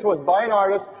actions given to us by an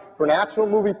artist for an actual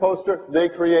movie poster they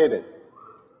created.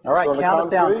 All right, So count us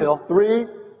down, Phil. 3,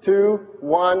 2,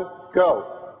 1,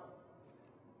 go.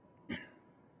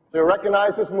 So you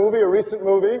recognize this movie, a recent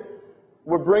movie.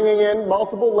 We're bringing in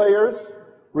multiple layers.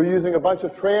 We're using a bunch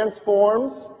of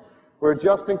transforms. We're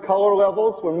adjusting color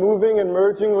levels. We're moving and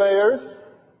merging layers.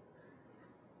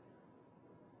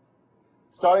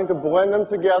 Starting to blend them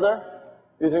together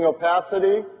using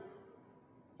opacity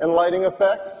and lighting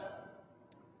effects.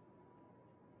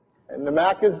 And the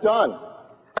Mac is done.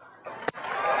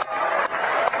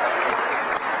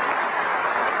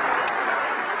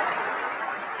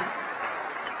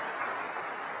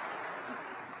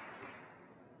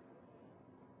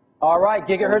 All right,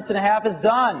 gigahertz and a half is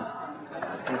done.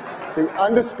 The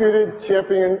undisputed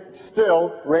champion,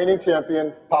 still reigning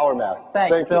champion, Power Mac.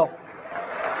 Thanks, Phil.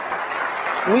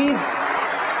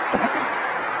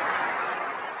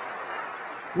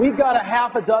 We've got a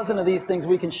half a dozen of these things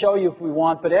we can show you if we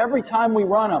want, but every time we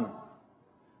run them,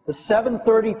 the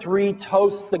 733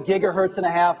 toasts the gigahertz and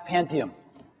a half Pentium.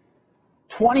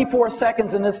 24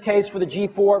 seconds in this case for the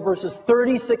G4 versus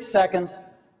 36 seconds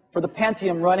for the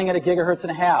Pentium running at a gigahertz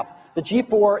and a half. The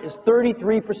G4 is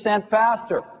 33%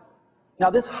 faster. Now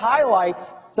this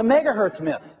highlights the megahertz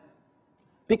myth.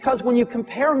 Because when you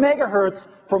compare megahertz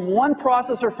from one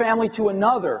processor family to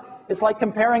another, it's like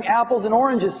comparing apples and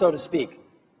oranges, so to speak.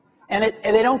 And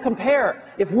they don't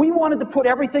compare. If we wanted to put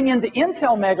everything into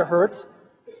Intel megahertz,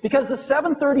 because the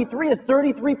 733 is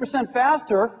 33%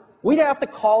 faster, we'd have to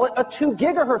call it a 2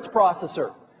 gigahertz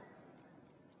processor.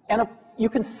 And you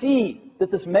can see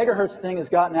that this megahertz thing has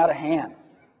gotten out of hand.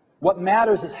 What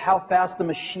matters is how fast the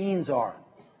machines are.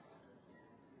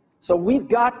 So we've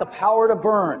got the power to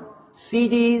burn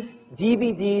CDs,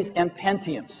 DVDs, and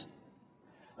Pentiums.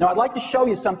 Now I'd like to show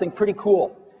you something pretty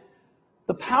cool.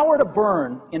 The power to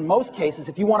burn, in most cases,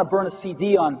 if you want to burn a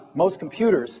CD on most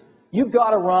computers, you've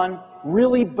got to run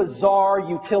really bizarre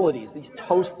utilities, these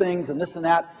toast things and this and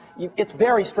that. It's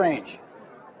very strange.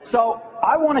 So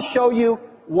I want to show you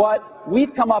what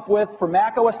we've come up with for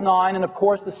Mac OS 9, and of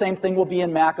course the same thing will be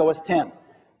in Mac OS 10,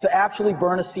 to actually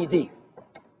burn a CD.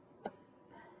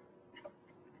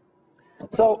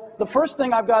 So the first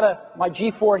thing, I've got my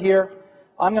G4 here.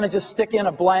 I'm going to just stick in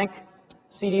a blank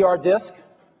CDR disk.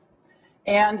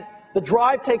 And the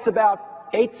drive takes about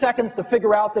 8 seconds to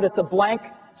figure out that it's a blank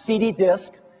CD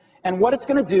disk. And what it's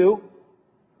going to do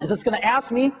is it's going to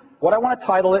ask me what I want to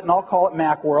title it, and I'll call it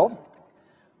Macworld,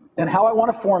 and how I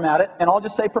want to format it, and I'll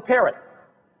just say prepare it.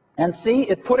 And see,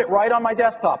 it put it right on my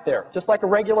desktop there, just like a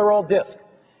regular old disk.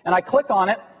 And I click on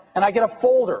it, and I get a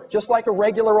folder, just like a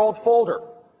regular old folder.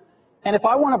 And if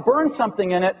I want to burn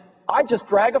something in it, I just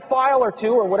drag a file or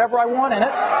two or whatever I want in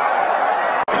it.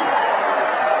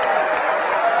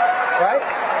 Right?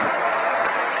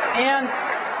 And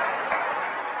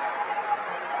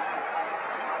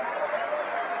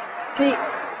see,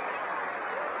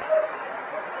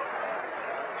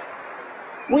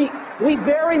 we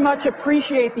very much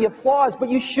appreciate the applause, but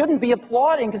you shouldn't be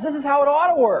applauding because this is how it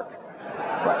ought to work.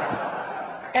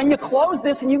 Right? And you close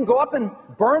this and you can go up and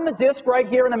burn the disk right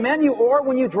here in the menu, or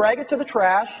when you drag it to the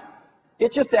trash,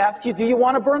 it just asks you, do you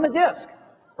want to burn the disk?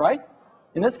 Right?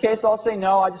 In this case, I'll say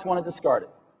no, I just want to discard it.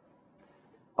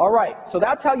 All right, so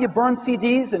that's how you burn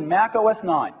CDs in Mac OS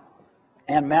 9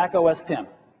 and Mac OS 10.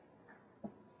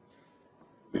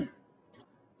 So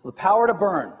the power to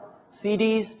burn,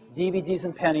 CDs, DVDs,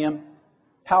 and Pentium,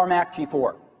 PowerMac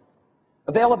G4.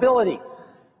 Availability,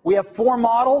 we have 4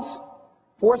 models,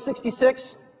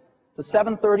 466 to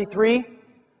 733.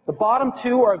 The bottom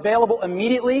 2 are available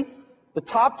immediately. The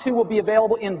top 2 will be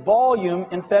available in volume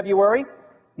in February.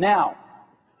 Now,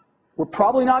 we're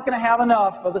probably not going to have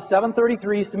enough of the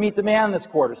 733s to meet demand this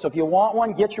quarter. So if you want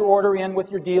one, get your order in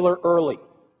with your dealer early.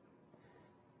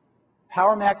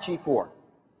 PowerMac G4.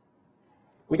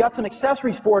 We got some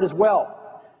accessories for it as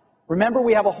well. Remember,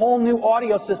 we have a whole new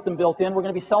audio system built in. We're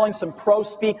going to be selling some Pro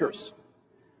speakers.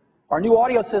 Our new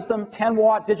audio system,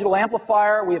 10-watt digital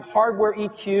amplifier. We have hardware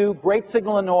EQ, great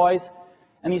signal and noise.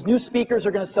 And these new speakers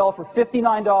are going to sell for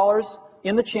 $59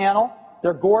 in the channel.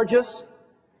 They're gorgeous,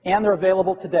 and they're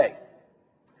available today.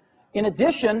 In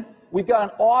addition, we've got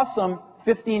an awesome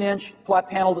 15-inch flat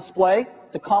panel display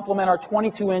to complement our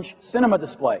 22-inch cinema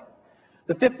display.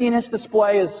 The 15-inch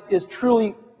display is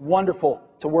truly wonderful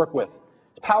to work with.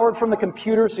 It's powered from the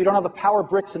computer, so you don't have the power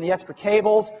bricks and the extra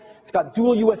cables. It's got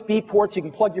dual USB ports. You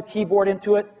can plug your keyboard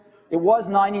into it. It was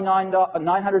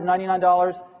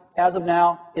 $999. As of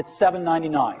now, it's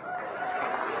 $799.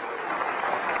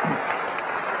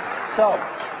 So,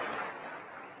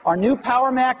 our new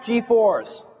PowerMac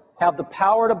G4s have the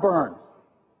power to burn.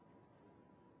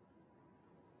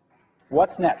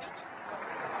 What's next?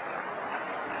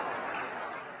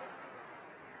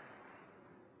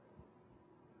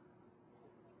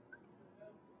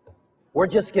 We're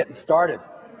just getting started.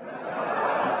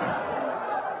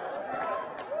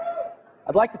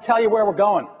 I'd like to tell you where we're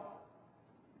going.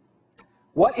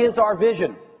 What is our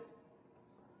vision?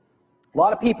 A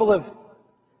lot of people have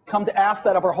come to ask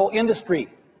that of our whole industry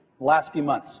the last few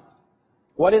months.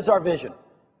 What is our vision?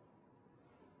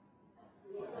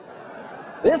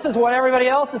 This is what everybody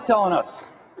else is telling us.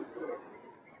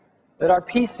 That our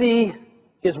PC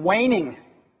is waning,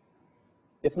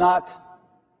 if not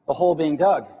the hole being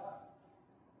dug.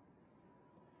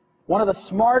 One of the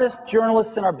smartest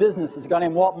journalists in our business is a guy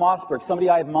named Walt Mossberg, somebody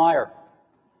I admire,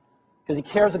 because he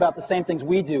cares about the same things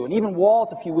we do. And even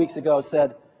Walt, a few weeks ago,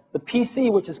 said, the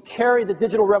PC, which has carried the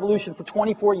digital revolution for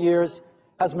 24 years,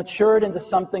 has matured into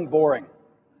something boring.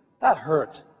 That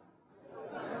hurt.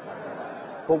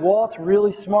 But Walt's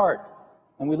really smart,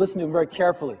 and we listen to him very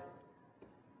carefully.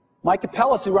 Mike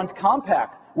Capellas, who runs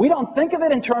Compaq, we don't think of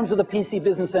it in terms of the PC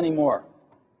business anymore.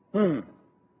 And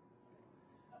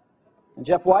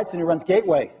Jeff Weitzen, who runs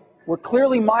Gateway, we're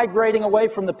clearly migrating away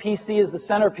from the PC as the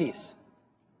centerpiece.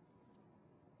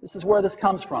 This is where this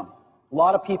comes from. A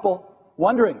lot of people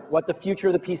wondering what the future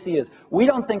of the PC is. We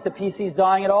don't think the PC is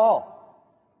dying at all.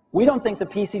 We don't think the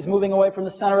PC is moving away from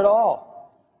the center at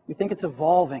all. We think it's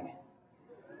evolving,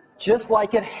 just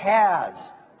like it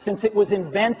has since it was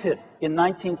invented in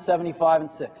 1975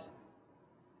 and 6.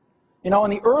 You know,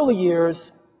 in the early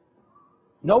years,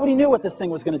 nobody knew what this thing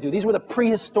was going to do. These were the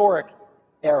prehistoric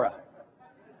era.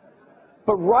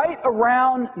 But right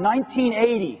around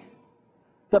 1980,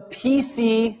 the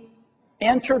PC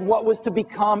entered what was to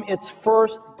become its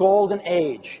first golden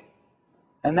age,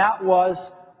 and that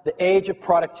was the age of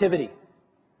productivity.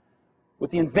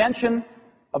 With the invention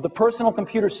of the personal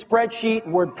computer spreadsheet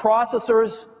and word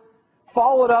processors,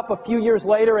 followed up a few years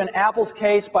later in Apple's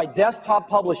case by desktop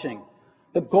publishing,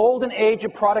 The golden age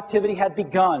of productivity had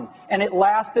begun, and it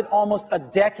lasted almost a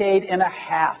decade and a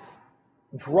half,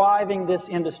 driving this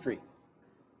industry.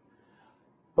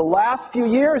 The last few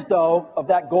years, though, of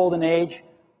that golden age,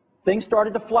 things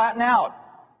started to flatten out.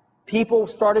 People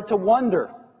started to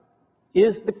wonder,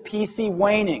 is the PC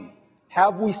waning?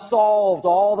 Have we solved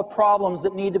all the problems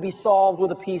that need to be solved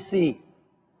with a PC?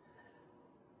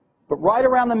 But right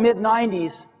around the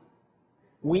mid-90s,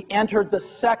 we entered the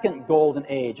second golden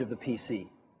age of the PC.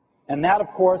 And that, of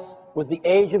course, was the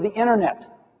age of the Internet.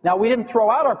 Now, we didn't throw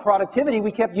out our productivity,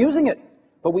 we kept using it.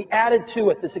 But we added to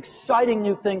it this exciting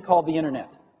new thing called the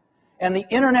Internet. And the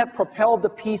Internet propelled the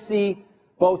PC,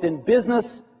 both in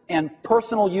business and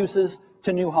personal uses,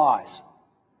 to new highs.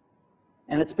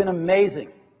 And it's been amazing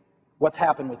what's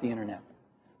happened with the Internet.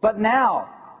 But now,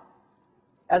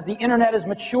 as the Internet has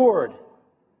matured,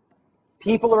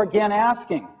 people are again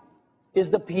asking, is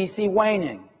the PC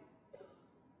waning?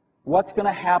 What's going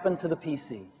to happen to the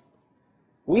PC?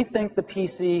 We think the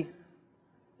PC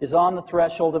is on the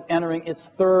threshold of entering its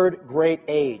third great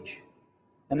age.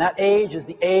 And that age is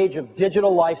the age of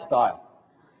digital lifestyle.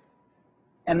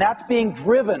 And that's being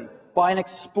driven by an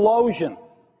explosion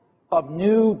of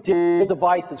new digital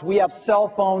devices. We have cell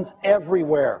phones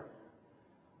everywhere.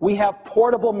 We have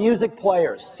portable music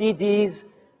players, CDs,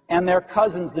 and their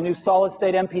cousins, the new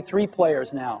solid-state MP3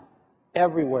 players now,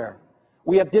 everywhere.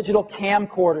 We have digital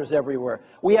camcorders everywhere.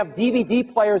 We have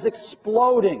DVD players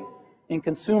exploding in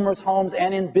consumers' homes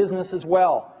and in business as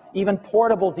well, even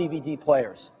portable DVD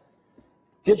players.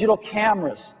 Digital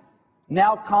cameras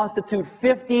now constitute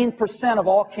 15% of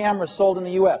all cameras sold in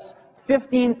the U.S.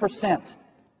 15%.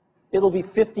 It'll be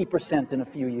 50% in a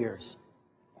few years.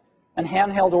 And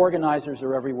handheld organizers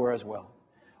are everywhere as well.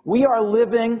 We are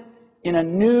living in a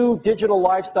new digital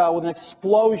lifestyle with an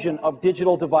explosion of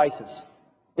digital devices.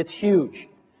 It's huge.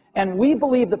 And we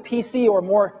believe the PC, or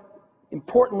more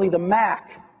importantly the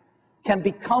Mac, can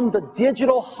become the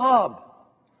digital hub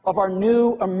of our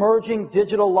new emerging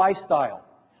digital lifestyle,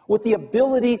 with the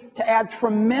ability to add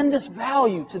tremendous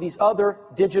value to these other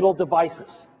digital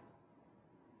devices.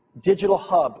 Digital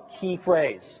hub, key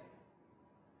phrase.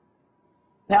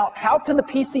 Now, how can the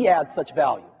PC add such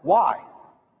value? Why?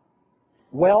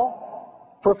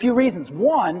 Well, for a few reasons.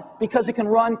 One, because it can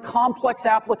run complex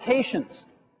applications.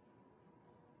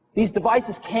 These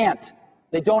devices can't.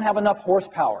 They don't have enough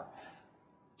horsepower.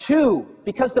 Two,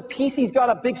 because the PC's got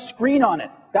a big screen on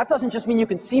it. That doesn't just mean you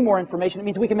can see more information, it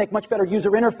means we can make much better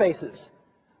user interfaces.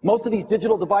 Most of these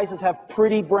digital devices have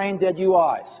pretty brain-dead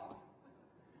UIs.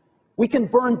 We can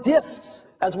burn disks,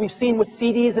 as we've seen with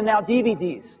CDs and now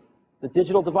DVDs. The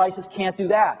digital devices can't do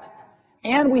that.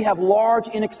 And we have large,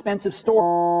 inexpensive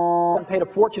storage. I paid a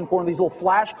fortune for one of these little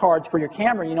flash cards for your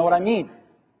camera, you know what I mean.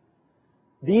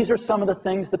 These are some of the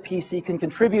things the PC can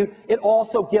contribute. It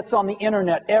also gets on the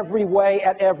Internet every way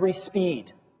at every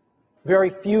speed. Very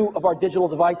few of our digital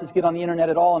devices get on the Internet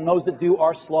at all, and those that do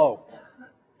are slow.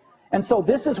 And so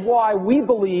this is why we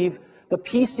believe the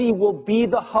PC will be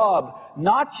the hub,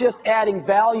 not just adding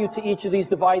value to each of these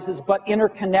devices, but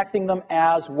interconnecting them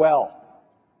as well,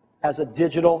 as a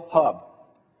digital hub.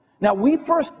 Now, we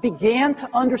first began to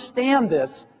understand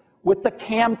this with the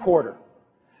camcorder,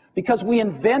 because we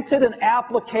invented an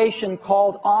application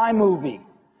called iMovie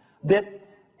that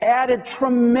added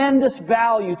tremendous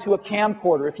value to a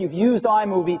camcorder. If you've used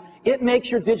iMovie, it makes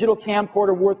your digital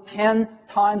camcorder worth 10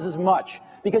 times as much,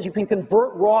 because you can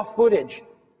convert raw footage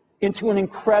into an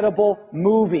incredible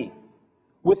movie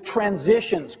with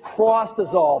transitions, cross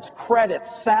dissolves, credits,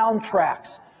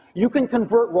 soundtracks. You can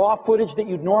convert raw footage that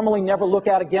you'd normally never look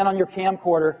at again on your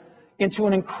camcorder into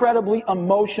an incredibly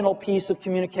emotional piece of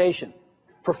communication.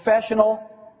 Professional,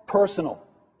 personal.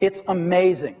 It's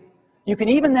amazing. You can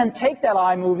even then take that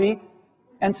iMovie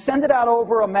and send it out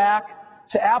over a Mac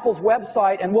to Apple's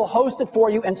website, and we'll host it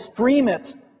for you and stream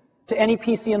it to any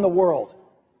PC in the world.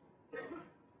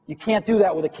 You can't do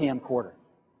that with a camcorder.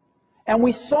 And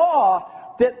we saw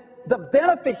that the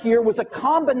benefit here was a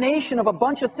combination of a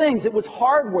bunch of things. It was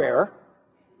hardware,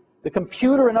 the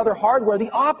computer and other hardware, the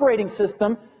operating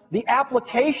system, the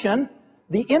application,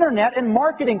 the Internet, and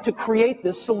marketing to create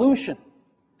this solution.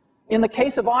 In the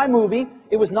case of iMovie,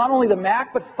 it was not only the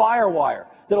Mac, but FireWire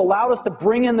that allowed us to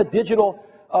bring in the digital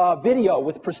video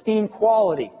with pristine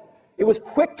quality. It was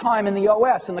QuickTime in the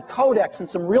OS and the codecs and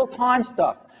some real-time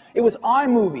stuff. It was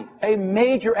iMovie, a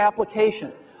major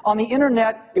application. On the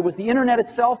Internet, it was the Internet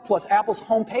itself plus Apple's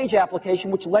homepage application,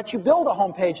 which lets you build a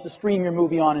homepage to stream your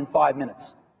movie on in 5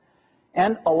 minutes.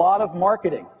 And a lot of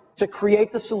marketing to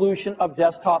create the solution of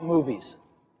desktop movies.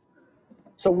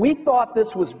 So we thought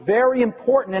this was very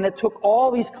important, and it took all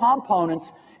these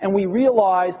components, and we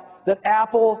realized that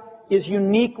Apple is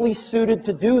uniquely suited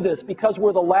to do this because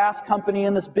we're the last company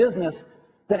in this business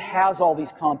that has all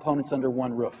these components under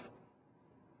one roof.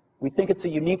 We think it's a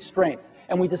unique strength.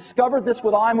 And we discovered this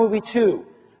with iMovie too,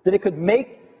 that it could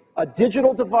make a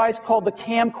digital device called the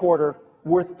camcorder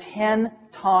worth 10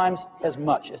 times as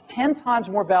much. It's 10 times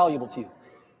more valuable to you.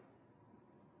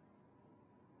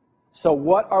 So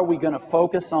what are we going to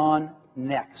focus on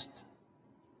next?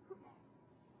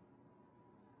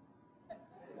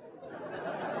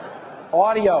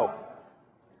 Audio.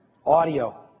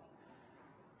 Audio.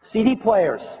 CD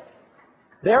players.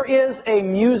 There is a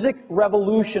music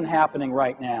revolution happening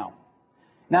right now.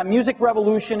 That music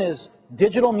revolution is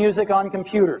digital music on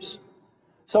computers.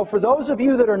 So for those of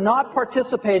you that are not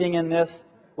participating in this,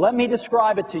 let me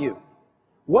describe it to you.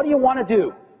 What do you want to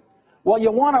do? Well,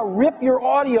 you want to rip your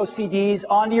audio CDs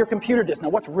onto your computer disk. Now,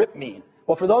 what's rip mean?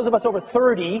 Well, for those of us over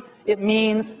 30, it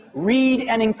means read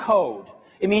and encode.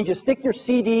 It means you stick your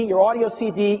CD, your audio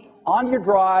CD, onto your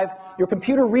drive, your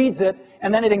computer reads it,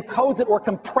 and then it encodes it or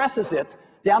compresses it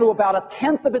down to about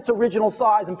 1/10 of its original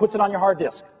size and puts it on your hard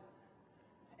disk.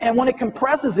 And when it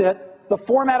compresses it, the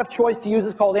format of choice to use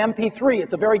is called MP3.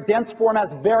 It's a very dense format,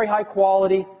 it's very high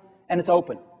quality, and it's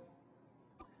open.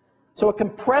 So it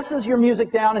compresses your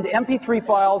music down into MP3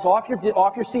 files off your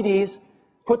CDs,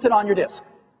 puts it on your disk.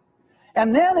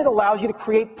 And then it allows you to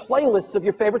create playlists of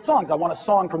your favorite songs. I want a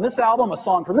song from this album, a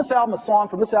song from this album, a song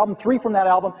from this album, 3 from that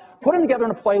album. Put them together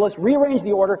in a playlist, rearrange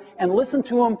the order, and listen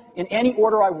to them in any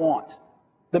order I want.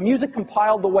 The music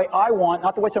compiled the way I want,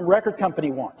 not the way some record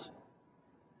company wants.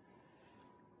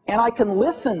 And I can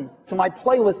listen to my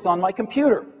playlists on my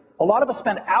computer. A lot of us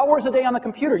spend hours a day on the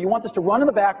computer. You want this to run in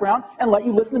the background and let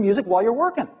you listen to music while you're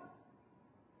working.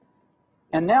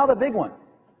 And now the big one.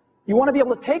 You want to be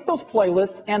able to take those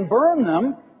playlists and burn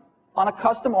them on a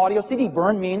custom audio CD.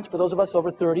 Burn means, for those of us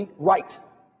over 30, write.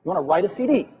 You want to write a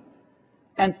CD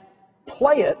and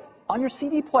play it on your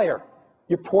CD player,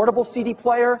 your portable CD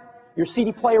player, your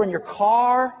CD player in your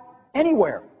car,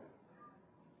 anywhere.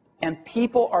 And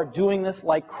people are doing this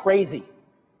like crazy.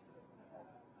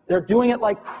 They're doing it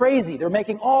like crazy. They're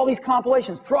making all these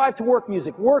compilations, drive to work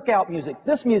music, workout music,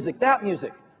 this music, that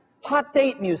music, hot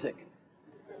date music.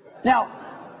 Now,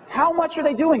 how much are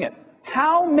they doing it?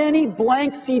 How many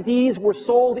blank CDs were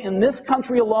sold in this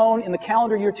country alone in the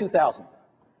calendar year 2000?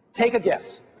 Take a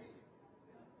guess.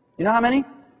 You know how many?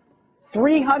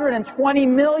 320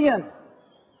 million.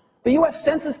 The U.S.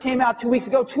 Census came out 2 weeks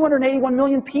ago, 281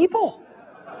 million people.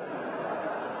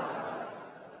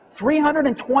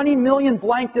 320 million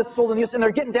blank discs sold in the U.S., and they're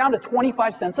getting down to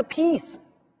 25 cents a piece.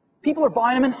 People are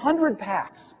buying them in 100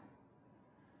 packs.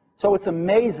 So it's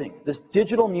amazing, this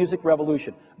digital music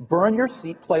revolution. Burn your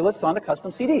playlists onto custom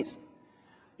CDs.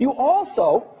 You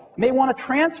also may want to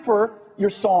transfer your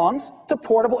songs to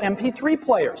portable MP3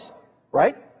 players,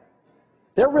 right?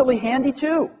 They're really handy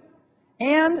too.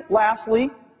 And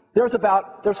lastly, there's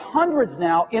hundreds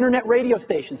now internet radio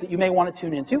stations that you may want to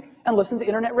tune into and listen to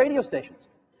internet radio stations.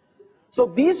 So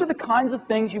these are the kinds of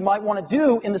things you might want to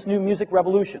do in this new music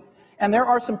revolution. And there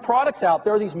are some products out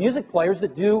there, these music players,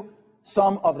 that do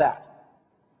some of that.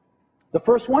 The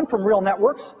first one from Real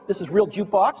Networks, this is Real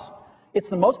Jukebox. It's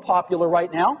the most popular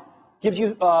right now. Gives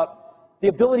you the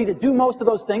ability to do most of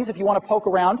those things if you want to poke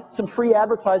around. Some free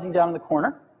advertising down in the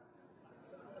corner.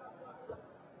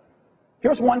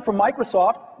 Here's one from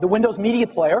Microsoft, the Windows Media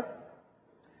Player.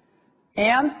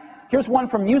 And here's one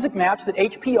from Music Match that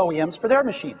HP OEMs for their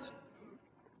machines.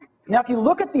 Now, if you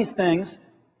look at these things,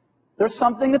 there's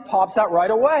something that pops out right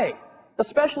away,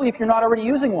 especially if you're not already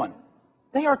using one.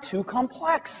 They are too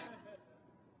complex.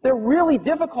 They're really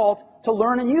difficult to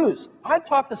learn and use. I've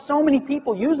talked to so many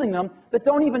people using them that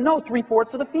don't even know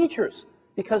 3/4 of the features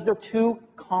because they're too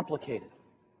complicated.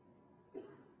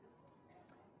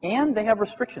 And they have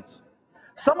restrictions.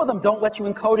 Some of them don't let you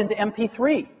encode into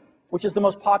MP3, which is the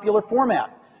most popular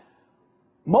format.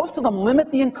 Most of them limit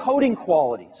the encoding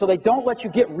quality, so they don't let you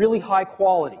get really high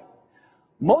quality.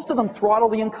 Most of them throttle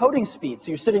the encoding speed, so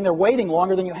you're sitting there waiting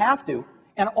longer than you have to,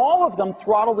 and all of them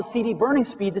throttle the CD burning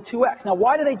speed to 2x. Now,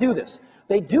 why do they do this?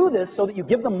 They do this so that you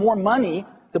give them more money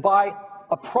to buy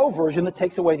a pro version that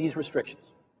takes away these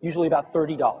restrictions, usually about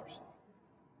 $30.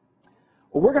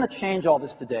 Well, we're going to change all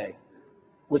this today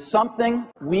with something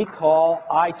we call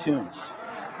iTunes.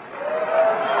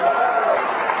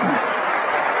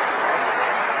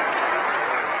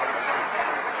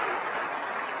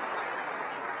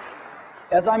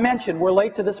 As I mentioned, we're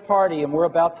late to this party and we're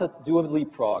about to do a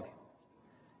leapfrog.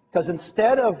 Because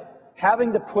instead of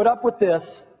having to put up with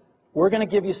this, we're going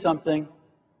to give you something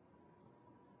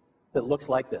that looks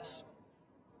like this.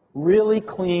 Really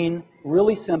clean,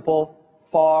 really simple,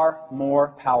 far more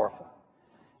powerful.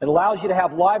 It allows you to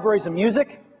have libraries of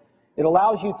music. It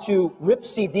allows you to rip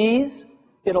CDs.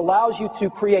 It allows you to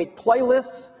create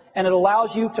playlists. And it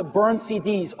allows you to burn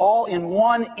CDs all in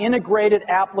one integrated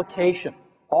application,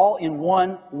 all in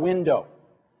one window.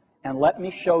 And let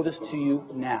me show this to you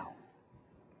now.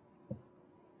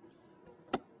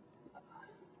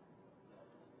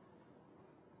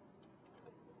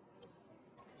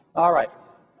 All right.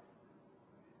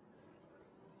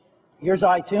 Here's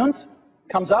iTunes.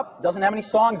 Comes up, doesn't have any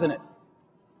songs in it.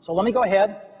 So let me go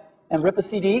ahead and rip a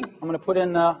CD. I'm going to put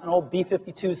in an old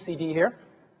B-52 CD here.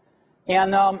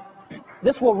 And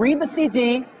this will read the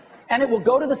CD, and it will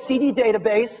go to the CD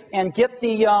database and get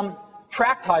the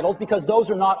track titles, because those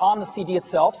are not on the CD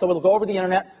itself. So it'll go over the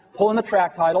internet, pull in the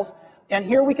track titles. And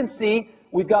here we can see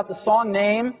we've got the song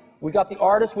name, we've got the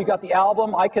artist, we've got the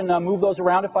album. I can move those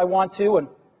around if I want to and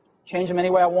change them any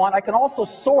way I want. I can also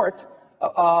sort,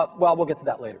 well, we'll get to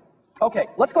that later. Okay,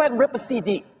 let's go ahead and rip a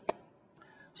CD.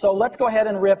 So let's go ahead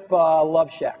and rip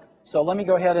Love Shack. So let me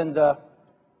go ahead and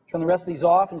turn the rest of these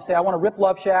off and say I want to rip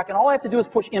Love Shack, and all I have to do is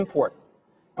push import.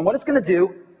 And what it's going to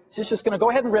do is it's just going to go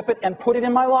ahead and rip it and put it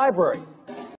in my library.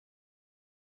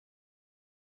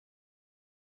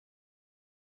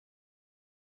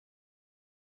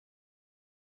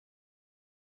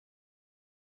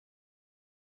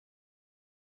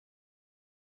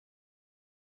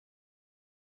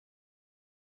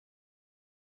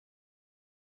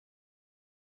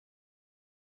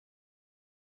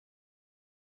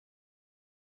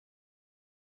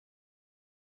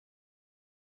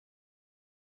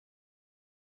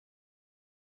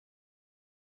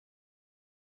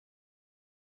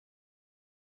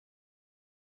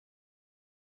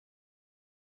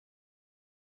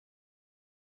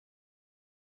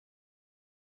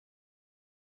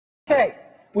 Okay,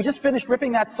 we just finished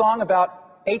ripping that song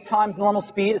about 8 times normal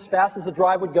speed, as fast as the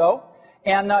drive would go.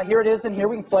 And here it is, and here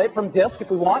we can play it from disk if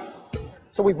we want.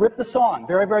 So we've ripped the song.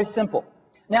 Very, very simple.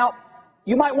 Now,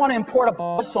 you might want to import a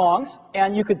bunch of songs,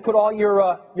 and you could put all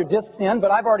your disks in, but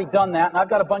I've already done that, and I've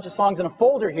got a bunch of songs in a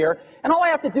folder here. And all I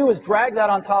have to do is drag that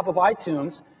on top of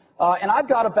iTunes, and I've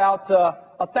got about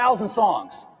 1,000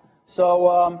 songs.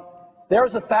 So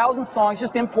there's 1,000 songs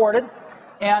just imported.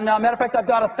 And matter of fact, I've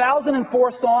got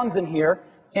 1,004 songs in here,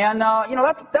 and you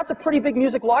know, that's a pretty big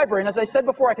music library. And as I said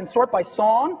before, I can sort by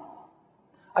song,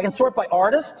 I can sort by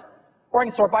artist, or I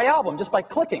can sort by album just by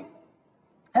clicking.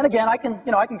 And again, I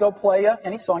can go play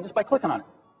any song just by clicking on it.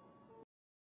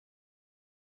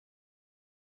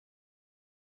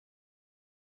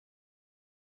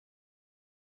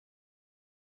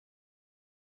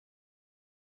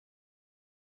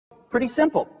 Pretty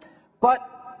simple, but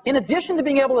in addition to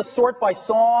being able to sort by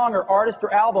song or artist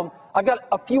or album, I've got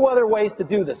a few other ways to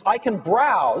do this. I can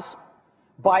browse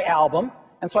by album,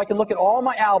 and so I can look at all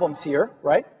my albums here,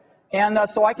 right? And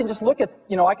so I can just look at,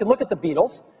 I can look at the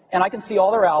Beatles, and I can see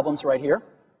all their albums right here.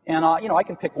 And, I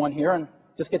can pick one here and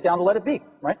just get down to Let It Be,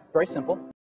 right? Very simple.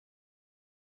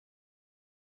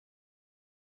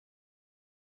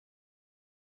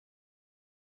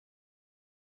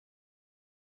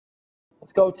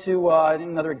 Let's go to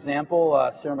another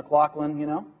example, Sarah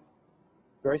McLachlan,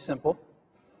 very simple.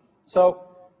 So,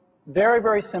 very,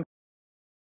 very simple.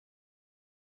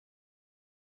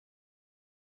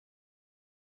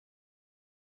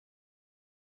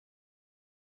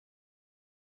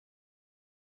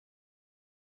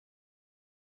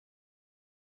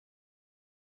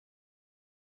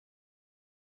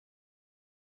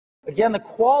 Again, the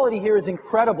quality here is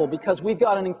incredible because we've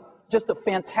got just a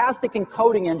fantastic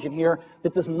encoding engine here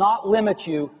that does not limit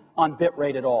you on bit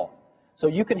rate at all. So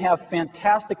you can have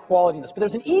fantastic quality in this. But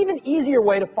there's an even easier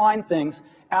way to find things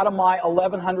out of my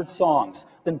 1,100 songs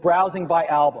than browsing by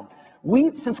album.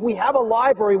 Since we have a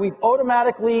library, we've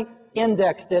automatically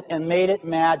indexed it and made it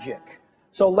magic.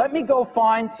 So let me go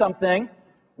find something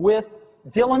with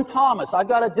Dylan Thomas. I've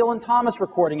got a Dylan Thomas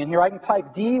recording in here. I can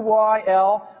type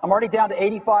D-Y-L. I'm already down to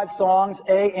 85 songs,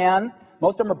 A-N.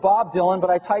 Most of them are Bob Dylan,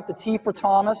 but I typed the T for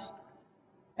Thomas,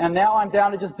 and now I'm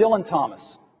down to just Dylan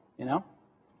Thomas,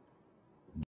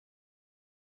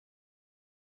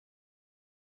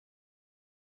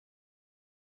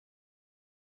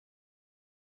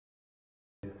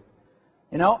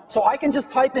 So I can just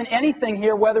type in anything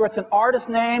here, whether it's an artist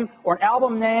name or an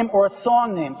album name or a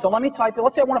song name. So let me type in,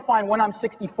 let's say I want to find When I'm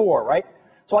 64, right?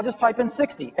 So I'll just type in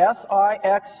 60,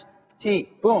 S-I-X-T.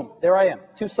 Boom, there I am,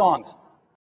 2 songs.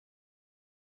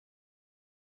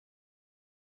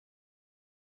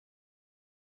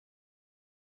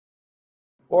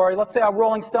 Or let's say a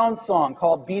Rolling Stones song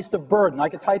called Beast of Burden. I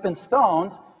could type in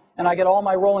Stones, and I get all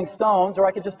my Rolling Stones, or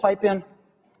I could just type in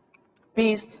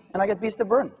Beast, and I get Beast of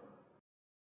Burden.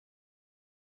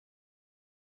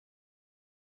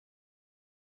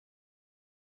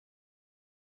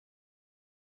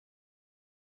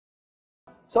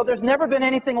 So there's never been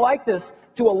anything like this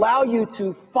to allow you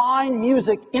to find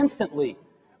music instantly.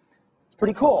 It's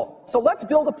pretty cool. So let's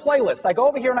build a playlist. I go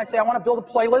over here and I say I want to build a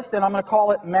playlist, and I'm going to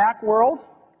call it Macworld.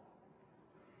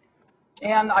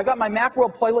 And I got my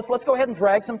Macworld playlist. Let's go ahead and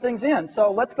drag some things in.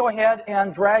 So let's go ahead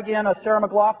and drag in a Sarah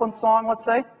McLachlan song, let's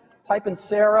say. Type in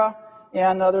Sarah,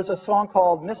 and there's a song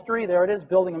called Mystery. There it is,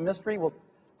 Building a Mystery. We'll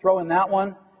throw in that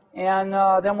one. And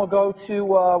then we'll go to,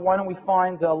 why don't we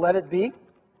find Let It Be?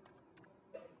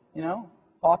 You know,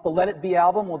 off the Let It Be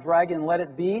album, we'll drag in Let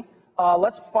It Be.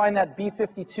 Let's find that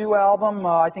B-52 album.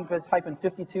 I think let's type in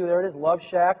 52. There it is, Love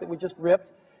Shack that we just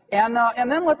ripped. And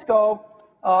then let's go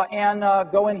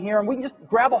go in here, and we can just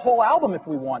grab a whole album if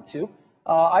we want to.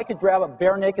 I could grab a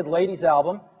Bare Naked Ladies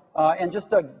album and just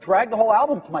drag the whole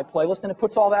album to my playlist, and it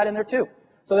puts all that in there too.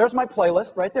 So there's my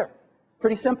playlist right there.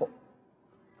 Pretty simple.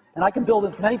 And I can build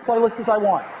as many playlists as I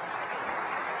want.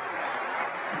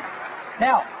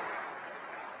 Now,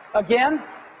 again,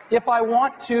 if I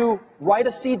want to write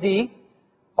a CD,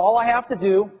 all I have to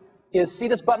do is see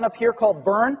this button up here called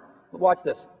Burn. Watch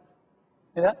this.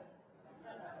 See that?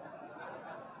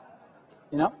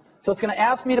 You know? So it's going to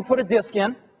ask me to put a disk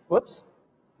in. Whoops.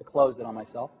 I closed it on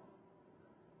myself.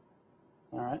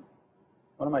 All right.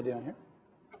 What am I doing here?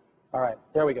 All right.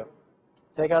 There we go.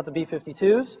 Take out the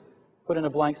B-52s, put in a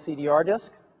blank CDR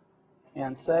disk,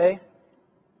 and say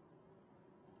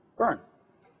Burn.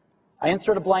 I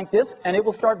insert a blank disk, and it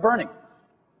will start burning.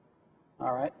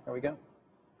 All right, there we go.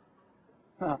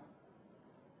 Huh.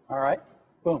 All right,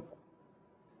 boom.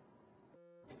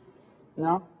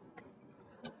 No?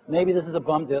 Maybe this is a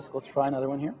bum disk. Let's try another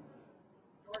one here.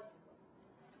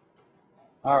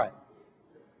 All right.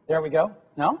 There we go.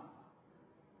 No?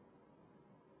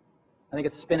 I think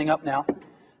it's spinning up now.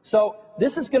 So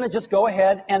this is going to just go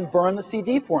ahead and burn the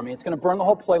CD for me. It's going to burn the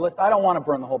whole playlist. I don't want to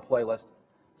burn the whole playlist.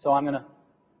 So I'm going to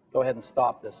go ahead and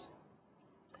stop this.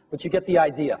 But you get the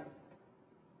idea.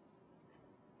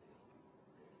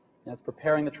 And it's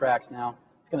preparing the tracks now.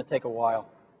 It's going to take a while.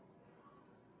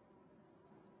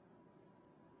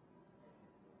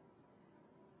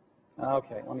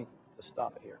 Okay, let me just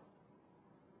stop it here.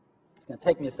 It's going to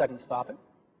take me a second to stop it.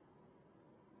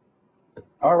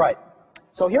 All right.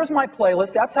 So here's my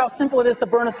playlist. That's how simple it is to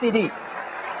burn a CD.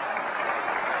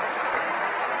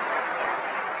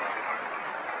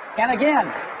 And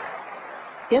again,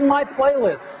 in my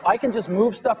playlists, I can just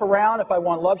move stuff around if I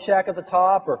want Love Shack at the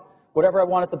top or whatever I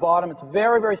want at the bottom. It's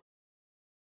very, very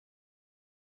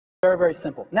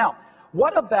simple. Now,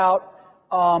 what about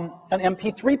an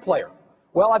MP3 player?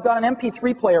 Well, I've got an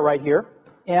MP3 player right here,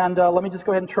 and let me just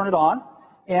go ahead and turn it on,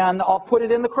 and I'll put it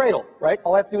in the cradle, right?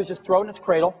 All I have to do is just throw it in its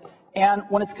cradle, and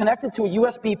when it's connected to a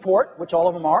USB port, which all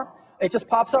of them are, it just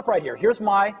pops up right here. Here's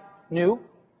my new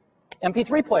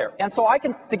MP3 player. And so I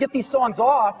can, to get these songs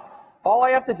off, all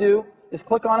I have to do is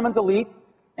click on them and delete,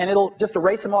 and it'll just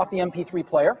erase them off the MP3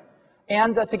 player.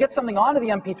 And to get something onto the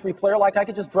MP3 player, like I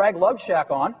could just drag Love Shack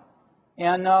on,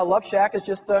 and Love Shack is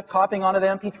just copying onto the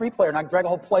MP3 player, and I can drag a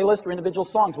whole playlist or individual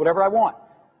songs, whatever I want.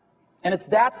 And it's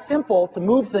that simple to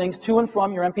move things to and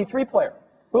from your MP3 player.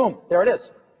 Boom, there it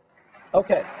is.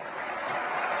 Okay.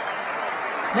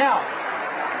 Now,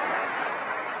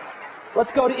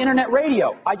 let's go to internet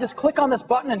radio. I just click on this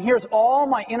button, and here's all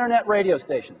my internet radio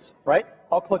stations, right?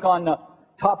 I'll click on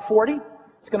Top 40.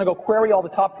 It's going to go query all the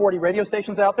top 40 radio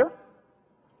stations out there.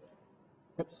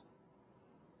 Oops.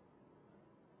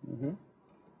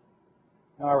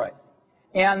 All right.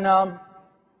 And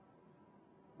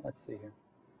let's see here.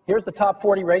 Here's the top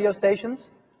 40 radio stations.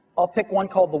 I'll pick one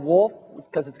called The Wolf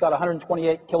because it's got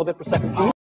 128 kilobit per second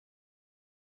feed.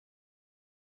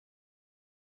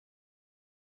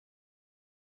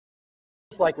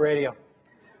 Just like radio.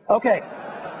 Okay.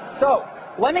 So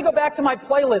let me go back to my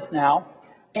playlist now,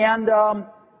 and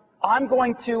I'm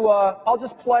going to. I'll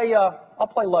just play. I'll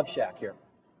play Love Shack here.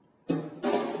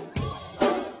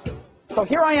 So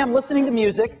here I am listening to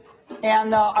music,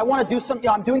 and I want to do some.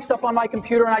 I'm doing stuff on my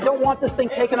computer, and I don't want this thing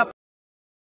taken up.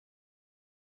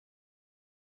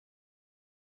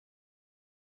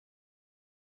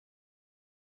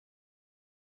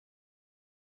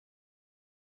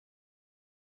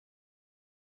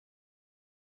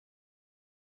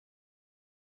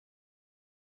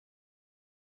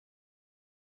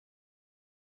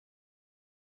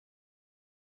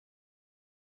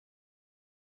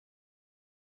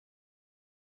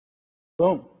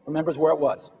 Boom, remembers where it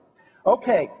was.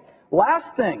 Okay,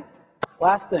 last thing.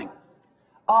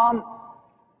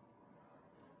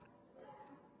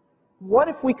 what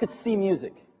if we could see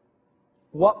music?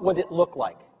 What would it look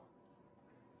like?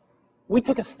 We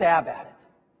took a stab at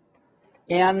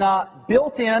it. And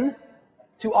built in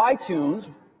to iTunes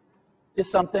is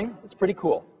something that's pretty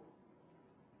cool.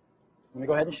 Let me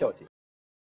go ahead and show it to you.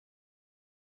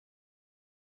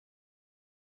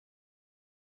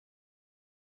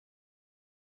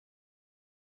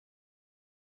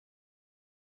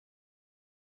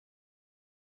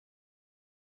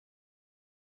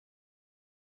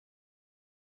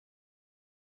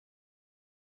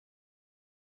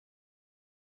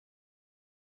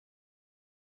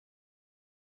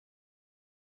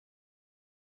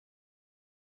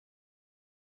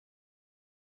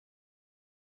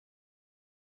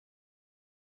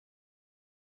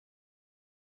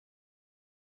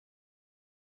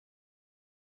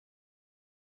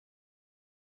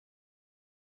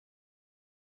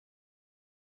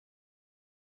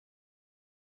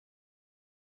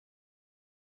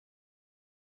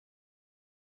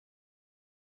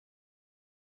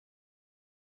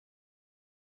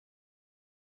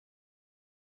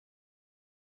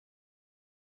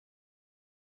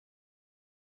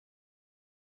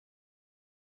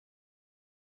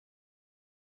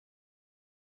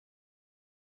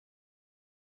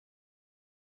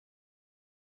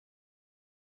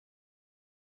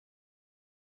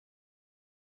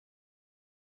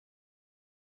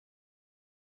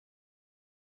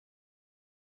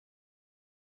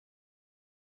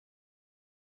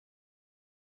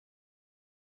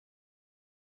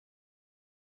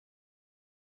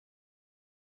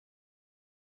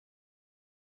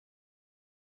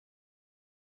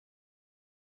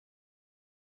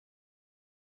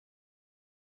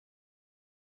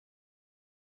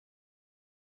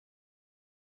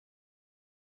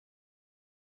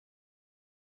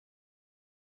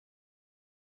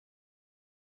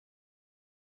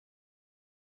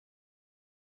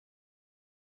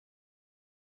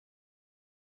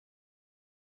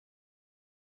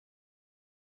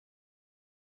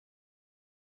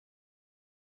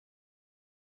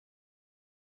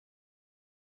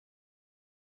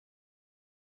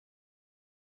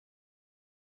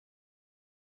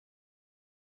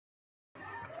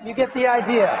 You get the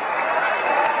idea.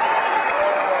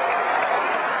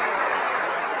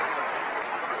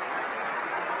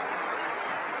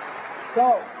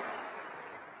 So,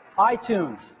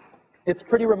 iTunes, it's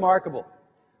pretty remarkable.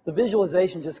 The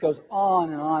visualization just goes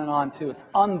on and on and on, too. It's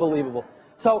unbelievable.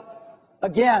 So,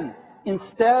 again,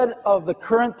 instead of the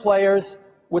current players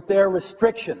with their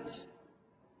restrictions,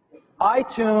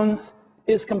 iTunes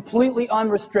is completely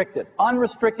unrestricted.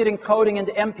 Unrestricted encoding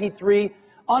into MP3,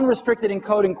 unrestricted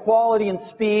encoding quality and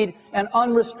speed, and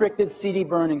unrestricted CD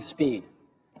burning speed.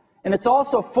 And it's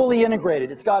also fully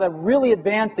integrated. It's got a really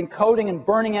advanced encoding and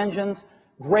burning engines,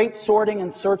 great sorting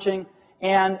and searching,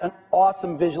 and an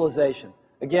awesome visualization.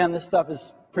 Again, this stuff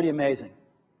is pretty amazing.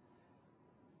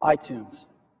 iTunes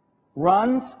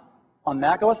runs on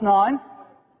Mac OS 9,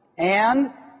 and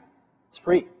it's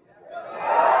free.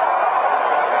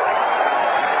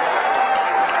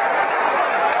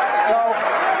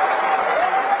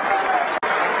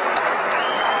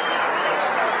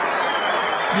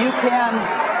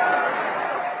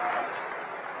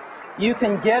 You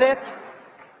can get it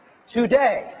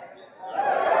today.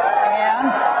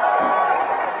 And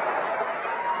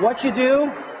what you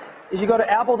do is you go to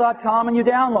apple.com and you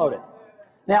download it.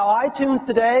 Now, iTunes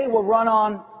today will run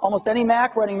on almost any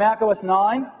Mac running Mac OS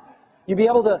 9. You'll be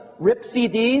able to rip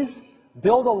CDs,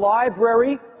 build a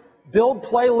library, build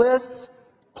playlists,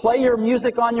 play your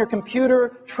music on your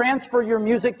computer, transfer your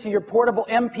music to your portable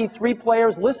MP3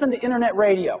 players, listen to internet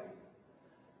radio.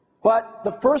 But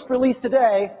the first release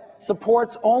today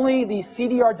supports only the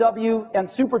CDRW and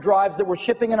super drives that we're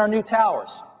shipping in our new towers.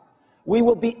 We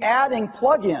will be adding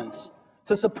plugins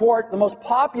to support the most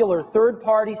popular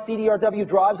third-party CDRW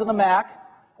drives on the Mac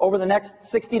over the next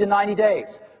 60 to 90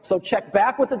 days. So check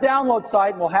back with the download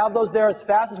site, and we'll have those there as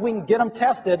fast as we can get them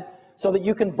tested so that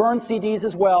you can burn CDs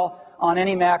as well on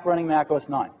any Mac running Mac OS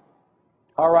 9.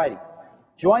 All righty.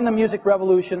 Join the music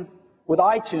revolution with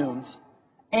iTunes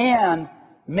and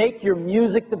make your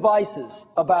music devices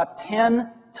about 10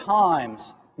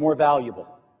 times more valuable.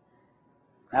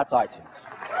 That's iTunes.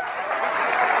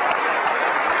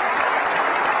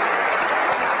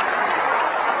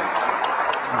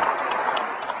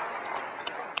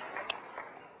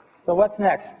 So what's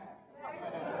next?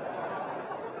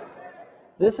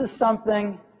 This is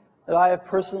something that I have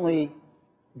personally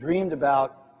dreamed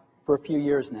about for a few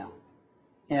years now.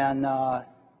 And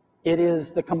it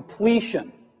is the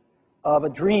completion of a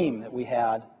dream that we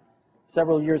had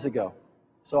several years ago.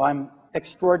 So I'm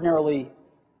extraordinarily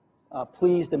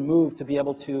pleased and moved to be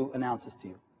able to announce this to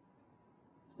you.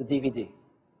 It's the DVD.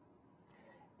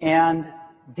 And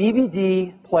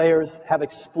DVD players have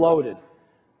exploded.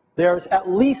 There's at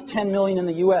least 10 million in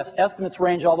the US. Estimates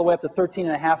range all the way up to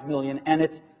 13.5 million, and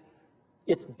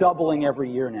it's doubling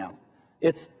every year now.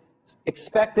 It's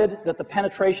expected that the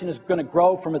penetration is going to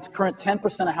grow from its current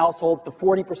 10% of households to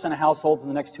 40% of households in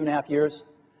the next 2.5 years.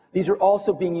 These are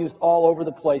also being used all over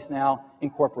the place now in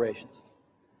corporations.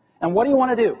 And what do you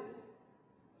want to do?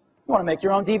 You want to make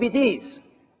your own DVDs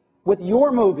with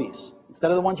your movies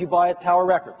instead of the ones you buy at Tower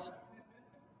Records,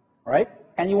 right?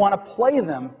 And you want to play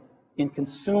them in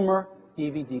consumer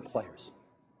DVD players.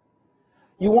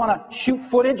 You want to shoot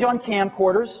footage on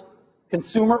camcorders,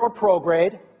 consumer or pro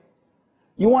grade.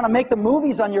 You want to make the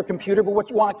movies on your computer, but what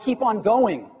you want to keep on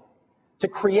going to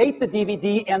create the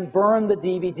DVD and burn the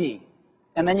DVD.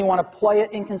 And then you want to play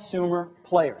it in consumer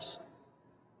players.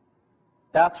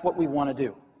 That's what we want to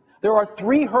do. There are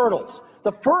 3 hurdles.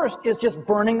 The first is just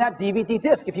burning that DVD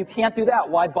disc. If you can't do that,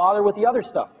 why bother with the other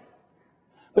stuff?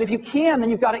 But if you can, then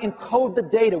you've got to encode the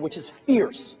data, which is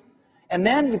fierce. And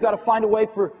then you've got to find a way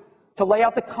to lay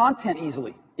out the content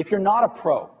easily, if you're not a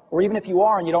pro, or even if you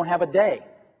are and you don't have a day.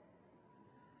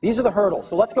 These are the hurdles.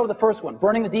 So let's go to the first one.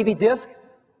 Burning the DVD disc,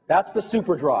 that's the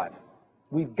super drive.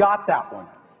 We've got that one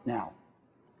now.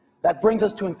 That brings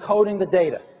us to encoding the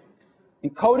data.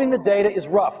 Encoding the data is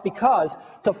rough because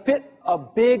to fit a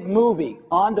big movie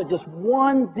onto just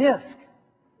one disc,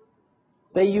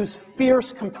 they use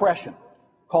fierce compression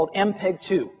called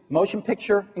MPEG-2, Motion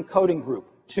Picture Encoding Group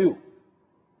 2.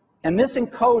 And this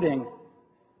encoding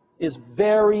is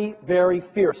very, very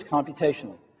fierce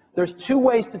computationally. There's 2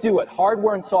 ways to do it,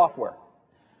 hardware and software.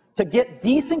 To get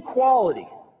decent quality,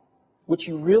 which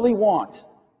you really want,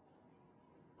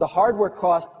 the hardware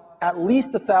costs at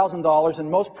least $1,000,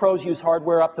 and most pros use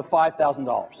hardware up to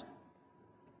 $5,000.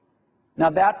 Now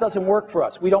that doesn't work for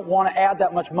us. We don't want to add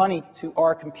that much money to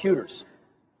our computers.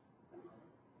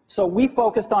 So we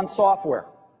focused on software.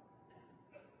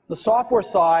 The software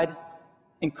side,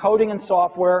 encoding and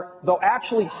software, though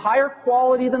actually higher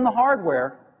quality than the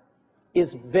hardware,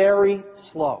 is very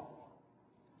slow.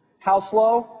 How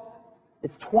slow?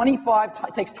 It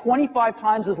takes 25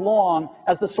 times as long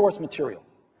as the source material.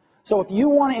 So if you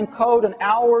want to encode an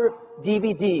hour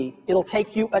DVD, it'll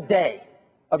take you a day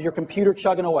of your computer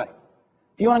chugging away.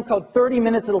 If you want to encode 30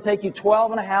 minutes, it'll take you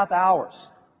 12.5 hours.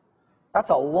 That's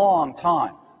a long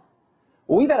time.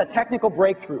 Well, we've had a technical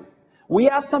breakthrough. We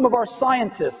asked some of our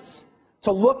scientists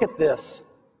to look at this,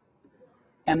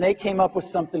 and they came up with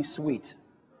something sweet.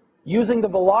 Using the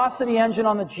velocity engine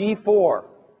on the G4,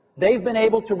 they've been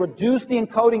able to reduce the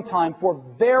encoding time for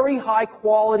very high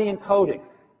quality encoding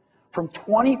from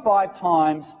 25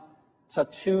 times to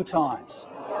 2 times.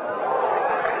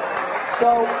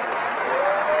 So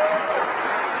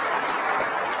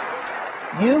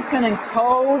you can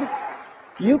encode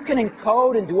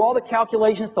and do all the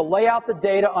calculations to lay out the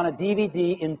data on a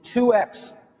DVD in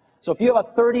 2x. So if you have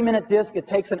a 30-minute disc, it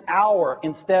takes an hour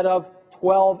instead of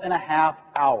 12.5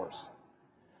 hours.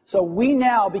 So we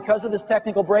now, because of this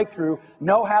technical breakthrough,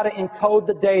 know how to encode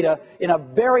the data in a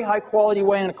very high quality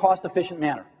way in a cost-efficient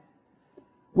manner.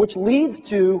 Which leads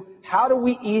to, how do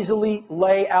we easily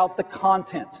lay out the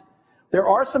content? There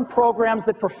are some programs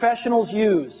that professionals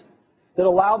use that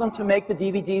allow them to make the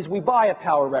DVDs we buy at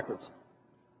Tower Records.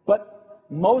 But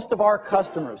most of our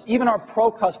customers, even our pro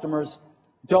customers,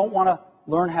 don't want to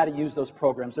learn how to use those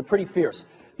programs. They're pretty fierce.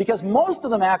 Because most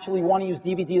of them actually want to use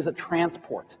DVD as a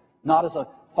transport, not as a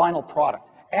final product.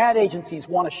 Ad agencies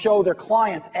want to show their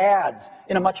clients ads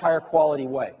in a much higher quality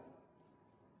way,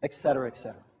 et cetera, et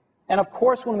cetera. And of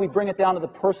course, when we bring it down to the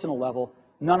personal level,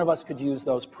 none of us could use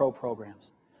those pro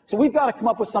programs. So we've got to come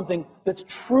up with something that's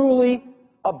truly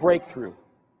a breakthrough.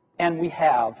 And we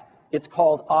have. It's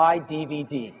called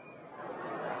iDVD.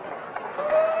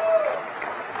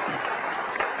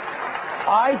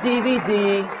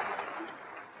 iDVD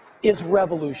is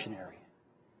revolutionary.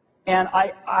 And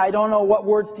I don't know what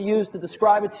words to use to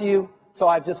describe it to you, so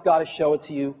I've just got to show it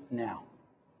to you now.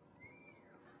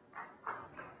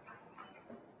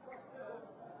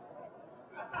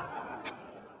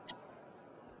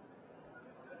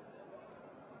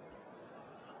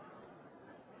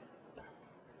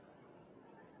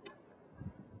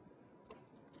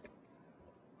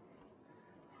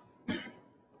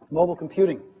 Mobile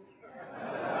computing.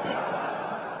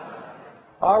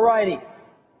 All righty.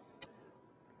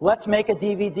 Let's make a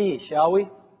DVD, shall we?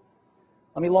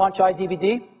 Let me launch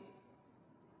iDVD.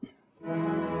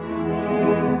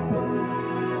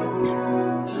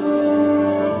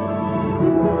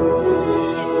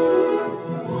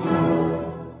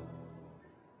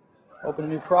 Open a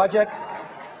new project.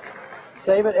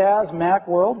 Save it as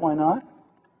Macworld, why not?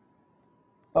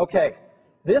 Okay,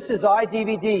 this is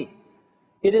iDVD.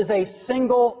 It is a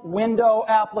single window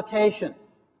application.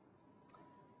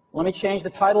 Let me change the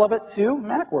title of it to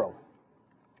Macworld.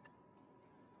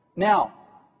 Now,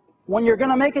 when you're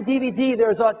going to make a DVD,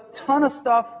 there's a ton of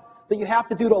stuff that you have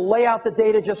to do to lay out the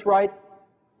data just right,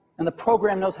 and the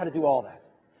program knows how to do all that.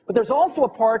 But there's also a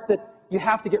part that you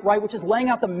have to get right, which is laying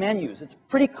out the menus. It's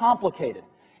pretty complicated.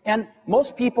 And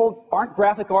most people aren't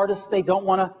graphic artists. They don't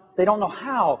know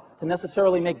how to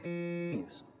necessarily make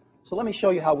menus. So let me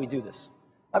show you how we do this.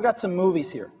 I've got some movies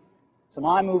here, some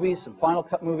iMovies, some Final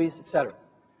Cut movies, etc.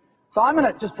 So I'm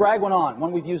going to just drag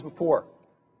one we've used before.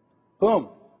 Boom.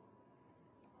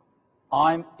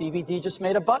 iDVD just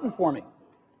made a button for me.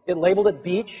 It labeled it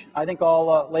beach. I think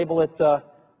I'll label it,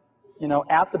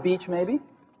 at the beach maybe.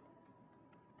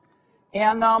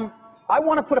 And I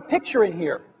want to put a picture in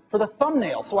here for the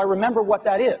thumbnail so I remember what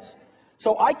that is.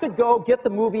 So I could go get the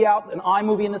movie out, an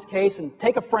iMovie in this case, and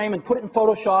take a frame and put it in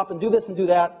Photoshop and do this and do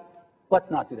that.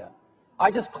 Let's not do that. I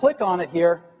just click on it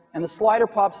here, and the slider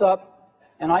pops up,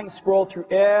 and I can scroll through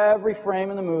every frame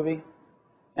in the movie,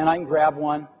 and I can grab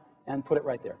one and put it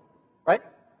right there. Right?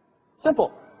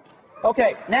 Simple.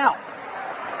 Okay, now,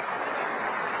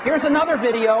 here's another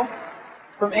video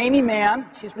from Amy Mann.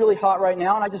 She's really hot right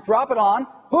now, and I just drop it on.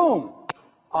 Boom!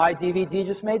 iDVD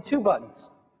just made 2 buttons.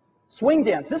 Swing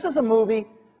Dance. This is a movie,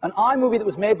 an iMovie that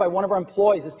was made by one of our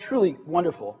employees. It's truly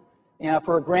wonderful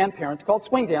for her grandparents, called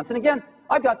Swing Dance. And again,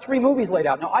 I've got 3 movies laid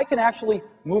out. Now, I can actually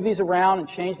move these around and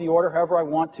change the order however I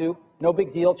want to. No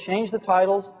big deal. Change the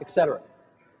titles, etc.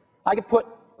 I could put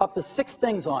up to 6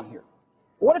 things on here.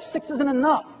 What if 6 isn't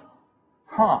enough?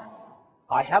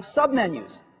 I have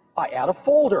submenus. I add a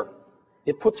folder.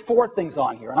 It puts 4 things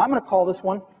on here. And I'm going to call this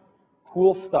one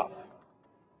Cool Stuff.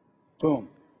 Boom.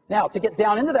 Now, to get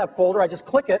down into that folder, I just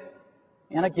click it.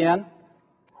 And again,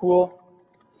 Cool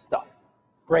Stuff.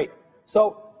 Great.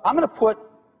 So I'm going to put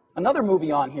another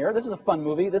movie on here. This is a fun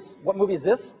movie. What movie is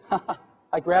this?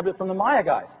 I grabbed it from the Maya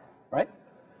guys, right?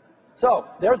 So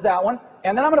there's that one.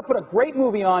 And then I'm going to put a great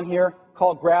movie on here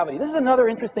called Gravity. This is another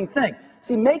interesting thing.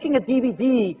 See, making a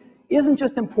DVD isn't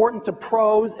just important to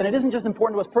pros, and it isn't just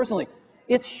important to us personally.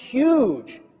 It's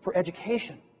huge for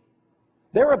education.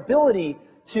 Their ability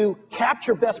to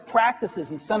capture best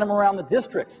practices and send them around the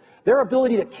districts, their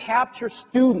ability to capture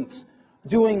students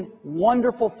doing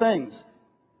wonderful things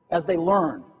as they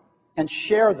learn and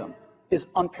share them is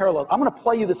unparalleled. I'm going to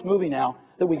play you this movie now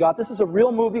that we got. This is a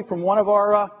real movie from one of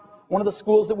the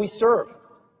schools that we serve.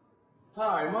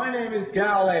 Hi, my name is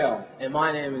Galileo. And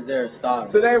my name is Aristotle.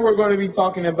 Today we're going to be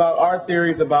talking about our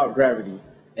theories about gravity.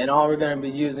 And all we're going to be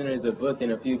using is a book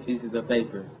and a few pieces of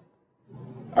paper.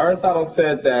 Aristotle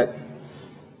said that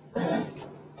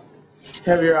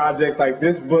heavier objects like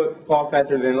this book fall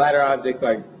faster than lighter objects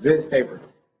like this paper.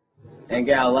 And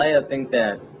Galileo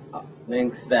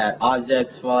thinks that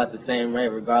objects fall at the same rate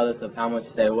regardless of how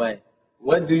much they weigh.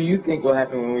 What do you think will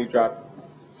happen when we drop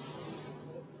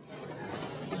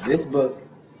this book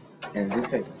and this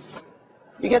paper?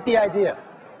 You get the idea.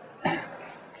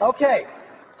 Okay,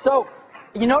 so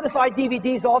you notice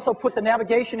iDVDs also put the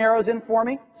navigation arrows in for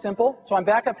me. Simple. So I'm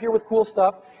back up here with Cool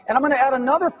Stuff. And I'm going to add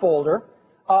another folder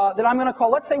that I'm going to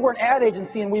call, let's say we're an ad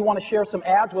agency and we want to share some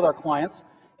ads with our clients.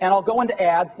 And I'll go into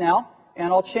ads now, and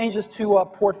I'll change this to a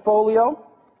portfolio.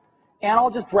 And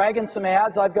I'll just drag in some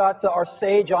ads. I've got our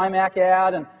Sage iMac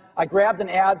ad, and I grabbed an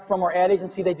ad from our ad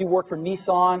agency. They do work for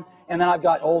Nissan. And then I've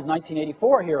got old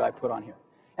 1984 here I put on here.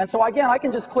 And so again, I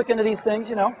can just click into these things,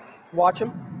 watch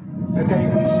them. Today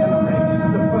we celebrate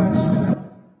the first.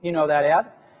 You know that ad.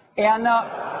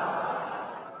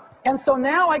 And so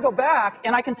now I go back,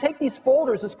 and I can take these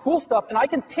folders, this Cool Stuff, and I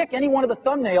can pick any one of the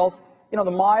thumbnails,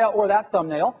 the Maya or that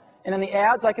thumbnail. And in the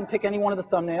ads, I can pick any one of the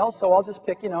thumbnails. So I'll just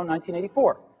pick,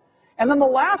 1984. And then the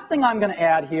last thing I'm going to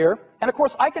add here, and of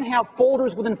course I can have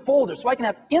folders within folders, so I can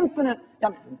have infinite,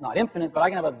 not infinite, but I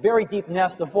can have a very deep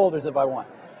nest of folders if I want.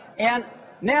 And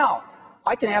now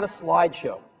I can add a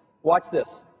slideshow. Watch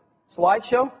this.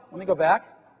 Slideshow, let me go back.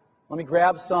 Let me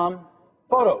grab some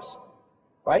photos,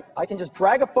 right? I can just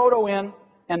drag a photo in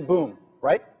and boom,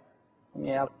 right? Let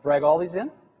me drag all these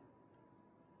in.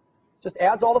 Just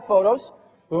adds all the photos,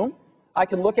 boom. I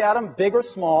can look at them big or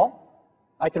small.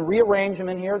 I can rearrange them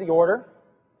in here, the order,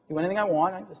 do anything I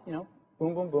want. I just, boom,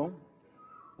 boom, boom.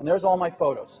 And there's all my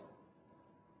photos,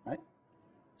 right?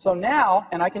 So now,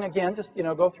 and I can again just,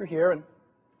 go through here and,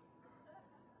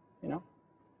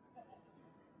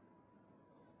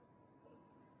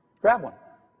 grab one.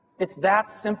 It's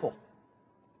that simple.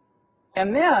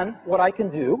 And then what I can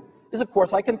do is, of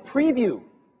course, I can preview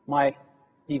my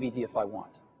DVD if I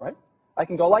want, right? I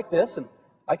can go like this, and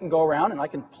I can go around, and I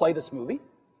can play this movie.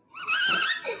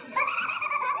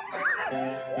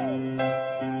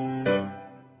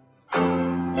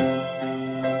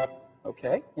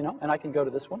 Okay, you know, and I can go to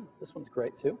this one. This one's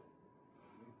great, too.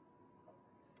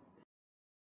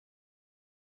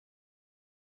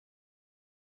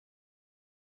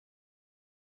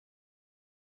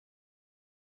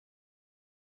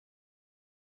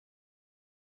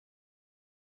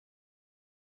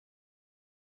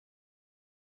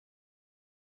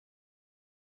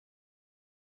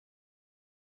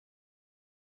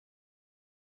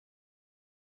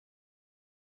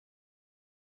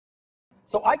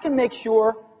 So I can make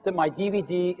sure that my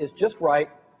DVD is just right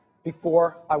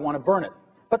before I want to burn it.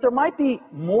 But there might be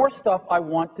more stuff I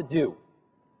want to do.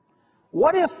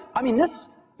 What if, I mean, this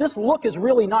look is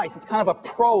really nice. It's kind of a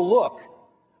pro look.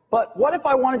 But what if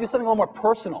I want to do something a little more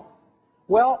personal?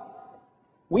 Well,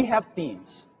 we have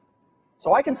themes.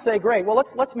 So I can say, great, well,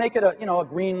 let's make it a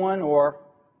green one or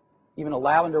even a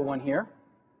lavender one here.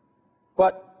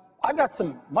 But I've got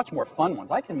some much more fun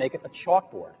ones. I can make it a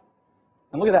chalkboard.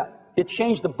 And look at that. It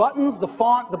changed the buttons, the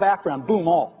font, the background, boom,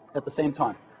 all at the same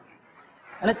time.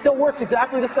 And it still works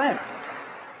exactly the same.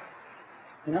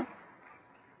 You know?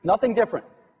 Nothing different.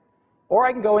 Or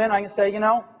I can go in, I can say, you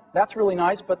know, that's really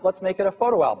nice, but let's make it a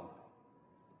photo album.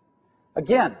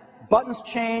 Again, buttons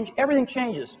change, everything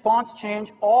changes, fonts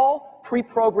change, all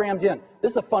pre-programmed in.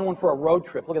 This is a fun one for a road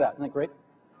trip. Look at that, isn't that great?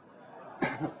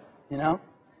 You know?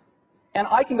 And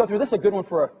I can go through, this is a good one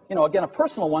for, again, a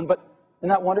personal one, but isn't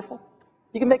that wonderful?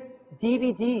 You can make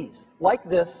DVDs like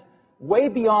this way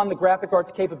beyond the graphic arts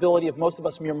capability of most of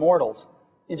us mere mortals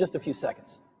in just a few seconds.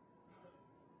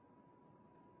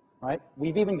 Right?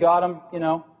 We've even got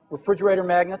them, refrigerator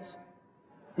magnets.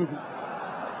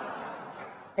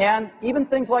 And even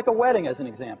things like a wedding as an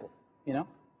example,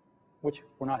 which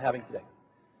we're not having today.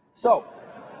 So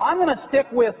I'm going to stick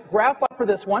with graphite for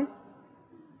this one.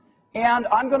 And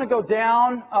I'm going to go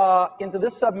down into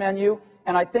this submenu,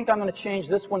 and I think I'm going to change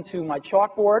this one to my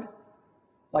chalkboard,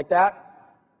 like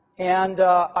that. And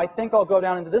I think I'll go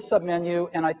down into this submenu,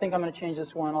 and I think I'm going to change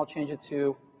this one. I'll change it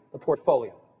to the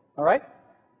portfolio. All right?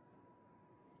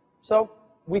 So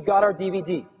we've got our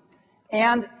DVD.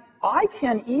 And I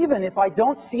can even, if I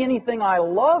don't see anything I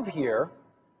love here,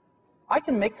 I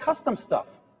can make custom stuff.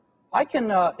 I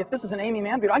can, if this is an Amy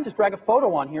Mann video, I can just drag a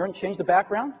photo on here and change the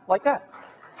background like that.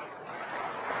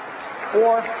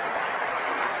 Or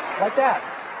like that.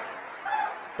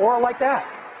 Or like that.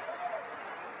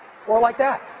 Or like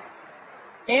that.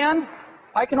 And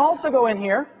I can also go in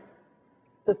here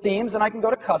to themes, and I can go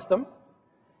to custom,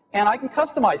 and I can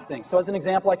customize things. So as an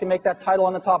example, I can make that title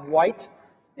on the top white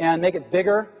and make it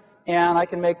bigger, and I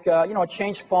can make,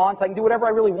 change fonts. I can do whatever I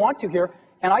really want to here,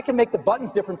 and I can make the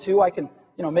buttons different too. I can,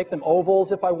 make them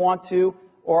ovals if I want to,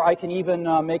 or I can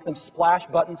even make them splash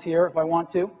buttons here if I want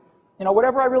to.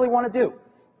 Whatever I really want to do.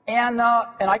 And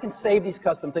I can save these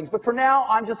custom things. But for now,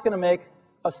 I'm just going to make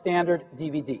a standard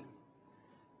DVD.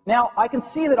 Now, I can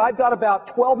see that I've got about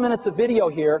 12 minutes of video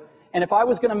here, and if I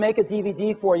was going to make a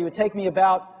DVD for you, it would take me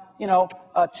about,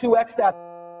 2x that,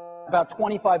 about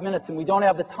 25 minutes, and we don't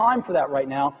have the time for that right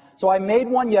now. So I made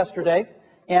one yesterday,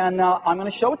 and I'm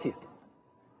going to show it to you.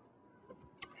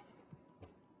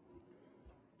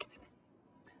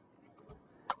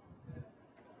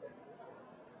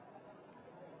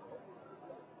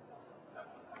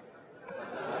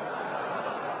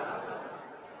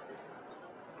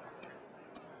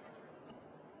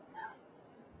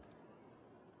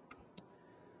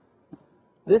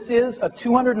 This is a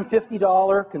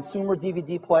 $250 consumer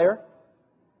DVD player.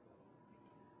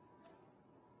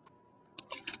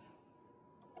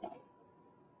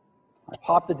 I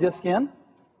pop the disc in.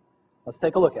 Let's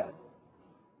take a look at it.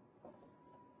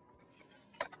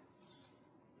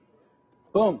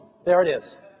 Boom, there it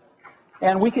is.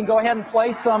 And we can go ahead and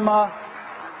play some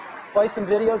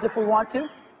videos if we want to. You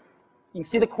can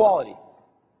see the quality.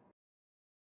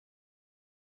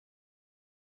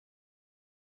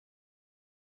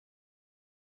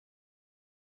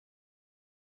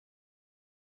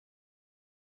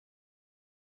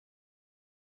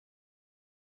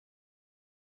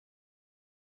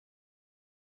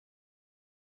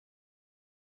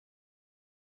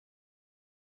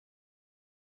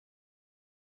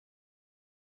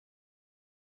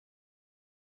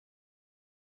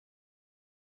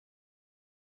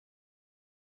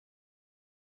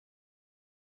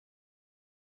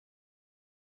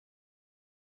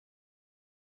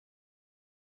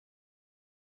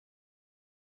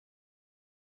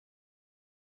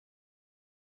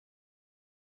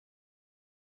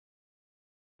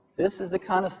 This is the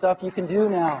kind of stuff you can do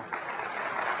now.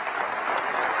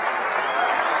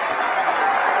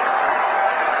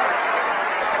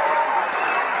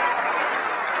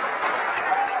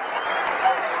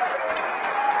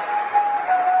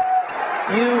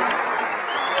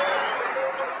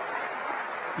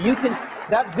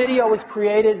 That video was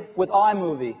created with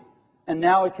iMovie, and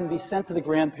now it can be sent to the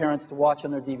grandparents to watch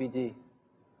on their DVD.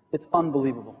 It's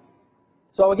unbelievable.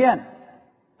 So again,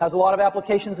 has a lot of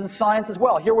applications in science as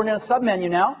well. Here we're in a submenu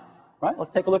now, right? Let's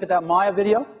take a look at that Maya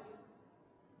video.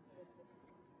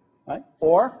 Right?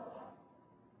 Or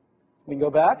we can go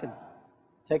back and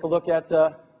take a look at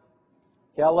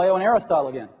Galileo and Aristotle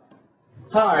again.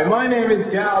 Hi, my name is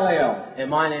Galileo. And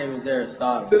my name is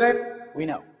Aristotle. Today, we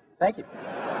know. Thank you.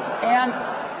 And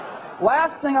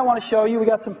last thing I want to show you, we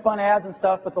got some fun ads and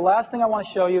stuff, but the last thing I want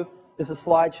to show you is a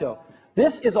slideshow.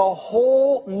 This is a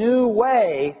whole new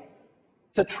way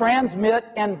to transmit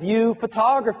and view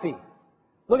photography.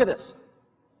 Look at this.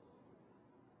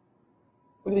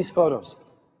 Look at these photos.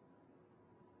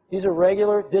 These are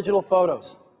regular digital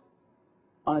photos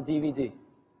on a DVD.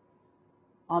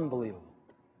 Unbelievable.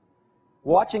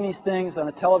 Watching these things on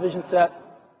a television set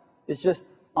is just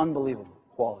unbelievable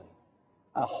quality.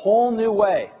 A whole new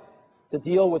way to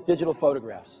deal with digital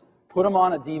photographs. Put them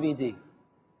on a DVD.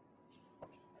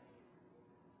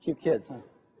 Cute kids, huh?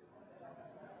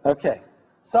 Okay,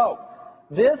 so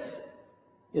this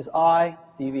is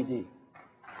iDVD.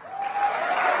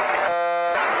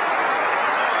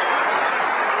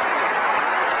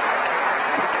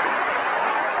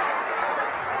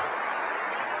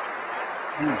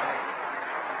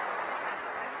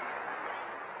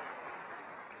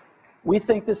 We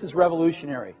think this is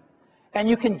revolutionary. And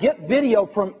you can get video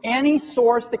from any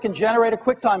source that can generate a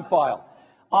QuickTime file.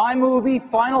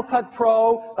 iMovie, Final Cut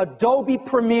Pro, Adobe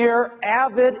Premiere,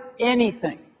 Avid,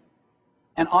 anything.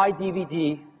 And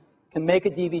iDVD can make a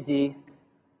DVD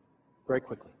very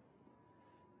quickly.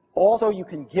 Also, you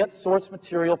can get source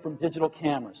material from digital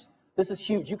cameras. This is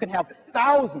huge. You can have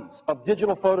thousands of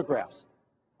digital photographs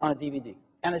on a DVD.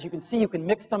 And as you can see, you can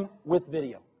mix them with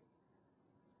video.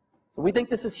 So we think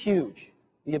this is huge.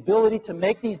 The ability to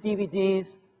make these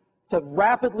DVDs, to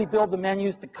rapidly build the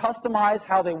menus, to customize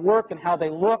how they work and how they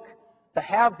look, to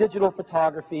have digital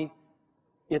photography,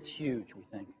 it's huge, we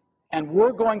think. And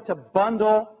we're going to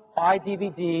bundle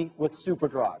iDVD with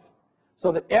SuperDrive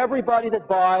so that everybody that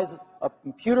buys a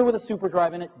computer with a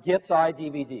SuperDrive in it gets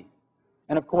iDVD.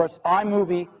 And of course,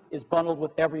 iMovie is bundled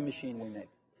with every machine we make.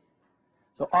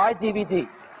 So iDVD.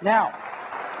 Now,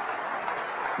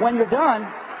 when you're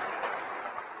done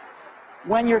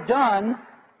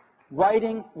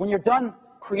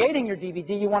creating your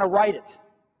DVD, you want to write it.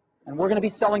 And we're going to be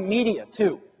selling media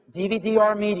too.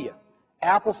 DVD-R media,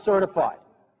 Apple certified.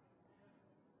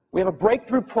 We have a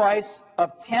breakthrough price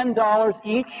of $10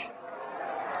 each.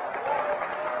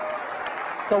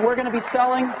 So we're going to be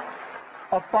selling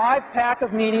a 5-pack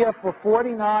of media for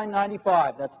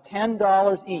 $49.95. That's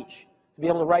 $10 each to be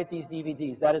able to write these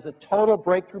DVDs. That is a total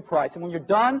breakthrough price. And when you're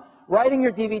done writing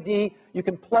your DVD, you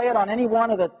can play it on any one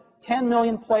of the 10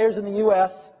 million players in the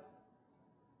U.S.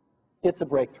 It's a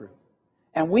breakthrough.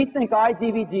 And we think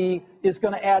iDVD is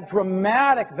going to add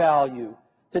dramatic value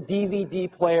to DVD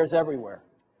players everywhere.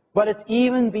 But it's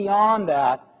even beyond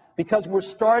that because we're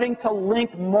starting to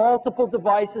link multiple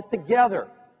devices together.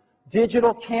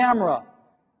 Digital camera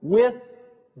with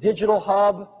digital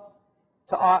hub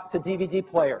to DVD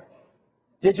player.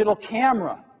 Digital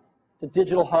camera to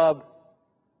digital hub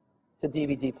to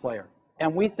DVD player.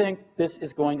 And we think this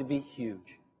is going to be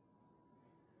huge.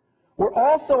 We're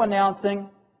also announcing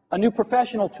a new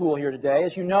professional tool here today.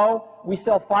 As you know, we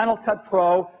sell Final Cut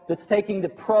Pro that's taking the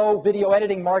pro video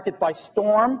editing market by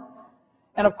storm.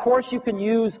 And of course, you can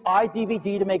use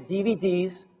iDVD to make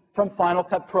DVDs from Final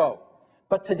Cut Pro.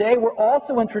 But today, we're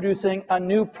also introducing a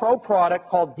new pro product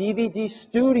called DVD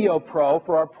Studio Pro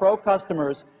for our pro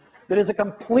customers that is a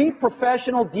complete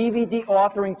professional DVD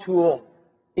authoring tool.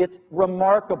 It's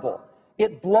remarkable.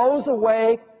 It blows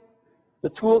away the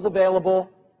tools available,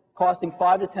 costing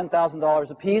 $5,000 to $10,000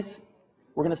 a piece.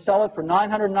 We're going to sell it for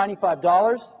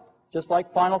 $995, just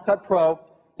like Final Cut Pro.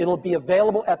 It'll be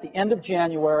available at the end of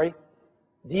January.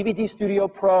 DVD Studio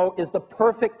Pro is the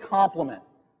perfect complement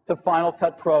to Final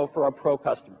Cut Pro for our pro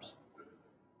customers.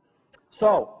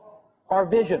 So, our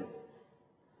vision.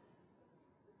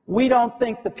 We don't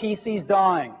think the PC's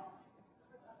dying.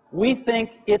 We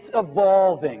think it's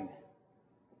evolving.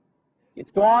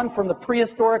 It's gone from the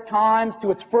prehistoric times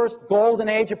to its first golden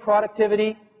age of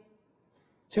productivity,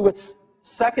 to its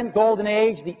second golden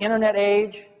age, the internet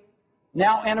age,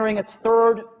 now entering its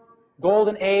third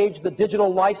golden age, the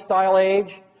digital lifestyle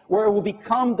age. where it will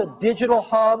become the digital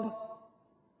hub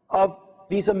of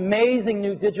these amazing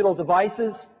new digital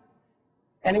devices.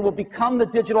 And it will become the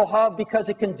digital hub because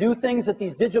it can do things that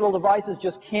these digital devices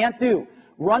just can't do.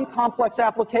 Run complex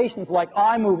applications like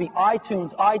iMovie,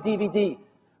 iTunes, iDVD.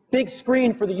 Big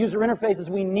screen for the user interfaces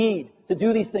we need to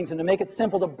do these things and to make it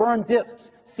simple to burn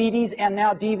discs, CDs, and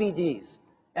now DVDs,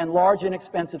 and large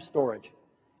inexpensive storage.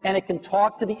 And it can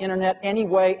talk to the internet any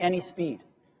way, any speed.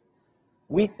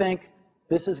 We think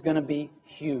this is going to be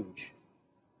huge.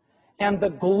 And the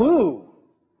glue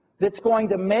that's going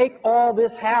to make all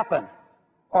this happen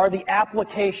are the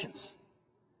applications.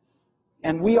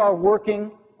 And we are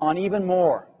working on even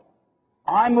more.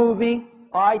 iMovie,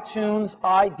 iTunes,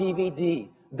 iDVD.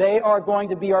 They are going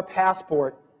to be our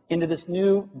passport into this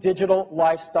new digital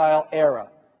lifestyle era.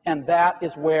 And that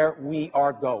is where we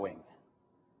are going.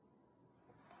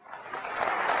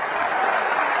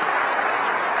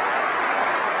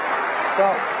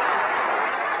 So,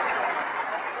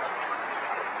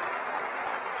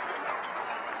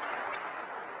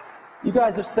 you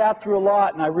guys have sat through a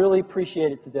lot, and I really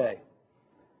appreciate it today.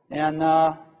 And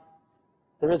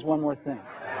there is one more thing.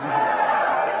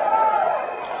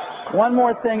 One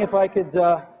more thing, if I could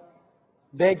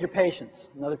beg your patience,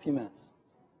 another few minutes.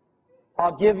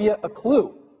 I'll give you a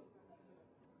clue.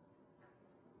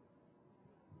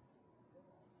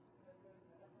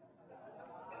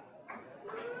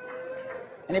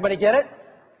 Anybody get it?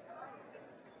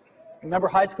 Remember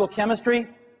high school chemistry?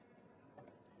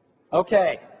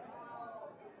 Okay.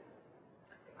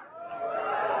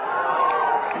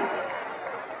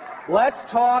 Let's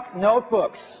talk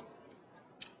notebooks.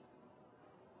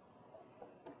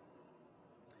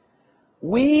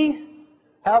 We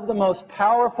have the most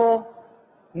powerful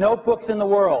notebooks in the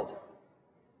world.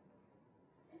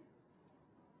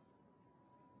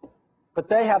 But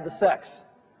they have the sex.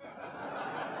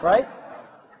 Right?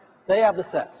 They have the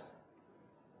sex.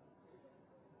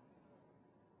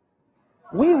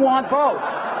 We want both.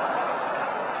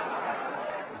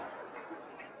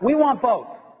 We want both.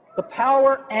 The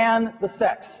power and the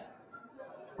sex.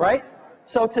 Right?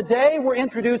 So today we're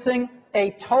introducing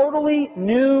a totally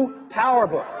new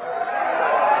PowerBook.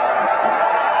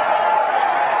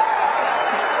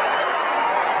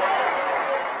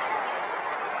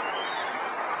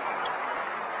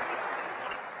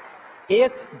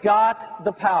 It's got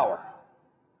the power.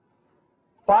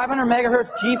 500 megahertz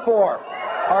G4,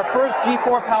 our first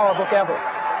G4 PowerBook ever.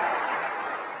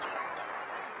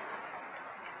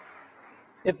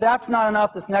 If that's not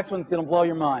enough, this next one's going to blow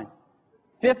your mind.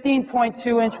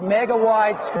 15.2-inch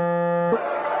mega-wide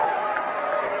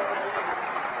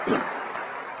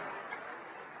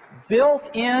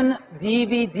built-in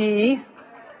DVD,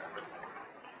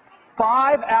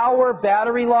 5-hour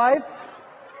battery life,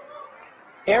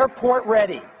 airport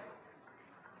ready.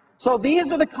 So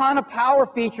these are the kind of power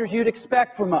features you'd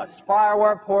expect from us.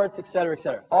 Firewire ports,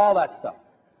 etc., all that stuff.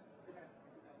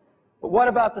 But what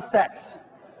about the sex?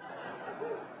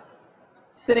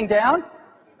 Sitting down?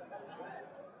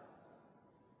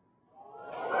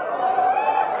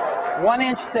 1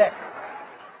 inch thick.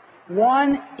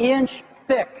 1 inch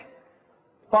thick.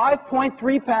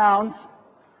 5.3 pounds.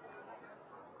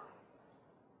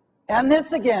 And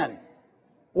this again.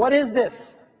 What is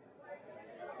this?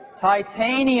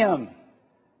 Titanium.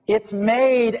 It's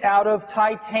made out of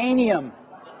titanium.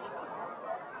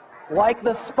 Like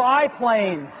the spy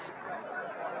planes.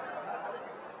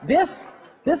 This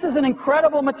is an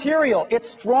incredible material. It's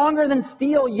stronger than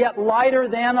steel, yet lighter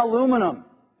than aluminum.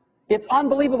 It's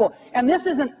unbelievable. And this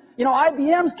isn't, you know,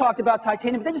 IBM's talked about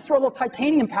titanium, but they just throw a little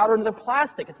titanium powder into their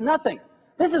plastic. It's nothing.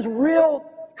 This is real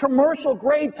commercial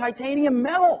grade titanium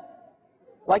metal,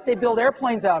 like they build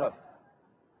airplanes out of.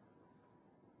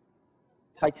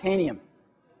 Titanium.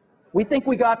 We think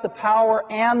we got the power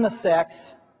and the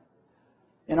sex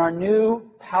in our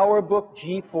new PowerBook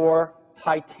G4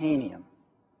 Titanium.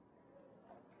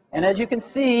 And as you can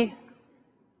see,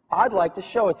 I'd like to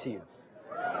show it to you.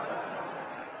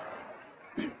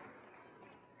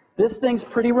 This thing's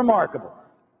pretty remarkable.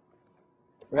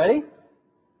 Ready?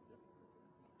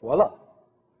 Voila.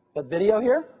 Got video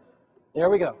here? There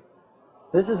we go.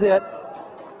 This is it.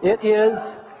 It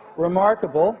is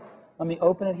remarkable. Let me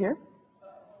open it here.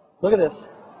 Look at this.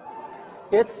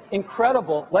 It's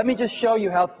incredible. Let me just show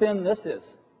you how thin this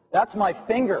is. That's my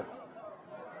finger.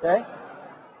 Okay?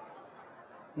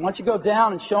 And once you go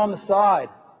down and show them the side,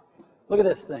 look at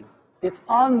this thing. It's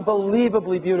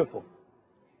unbelievably beautiful.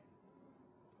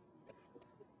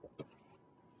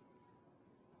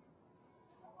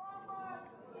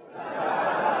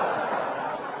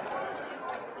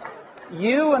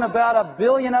 You and about 1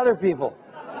 billion other people.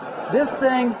 This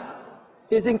thing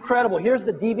is incredible. Here's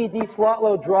the DVD slot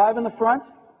load drive in the front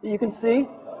that you can see.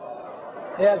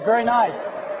 Yeah, it's very nice.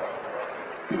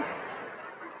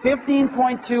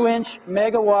 15.2-inch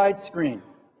mega wide screen.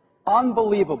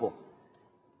 Unbelievable.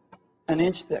 An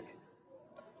inch thick.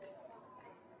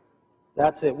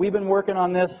 That's it. We've been working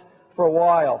on this for a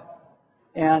while.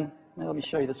 And let me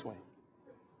show you this way.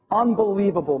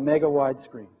 Unbelievable mega wide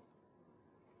screen.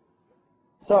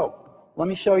 So, let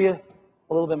me show you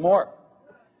a little bit more.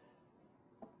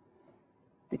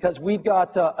 Because we've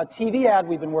got a TV ad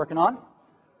we've been working on.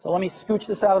 So let me scooch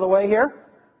this out of the way here.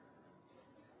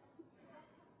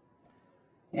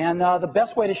 And the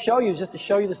best way to show you is just to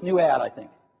show you this new ad, I think.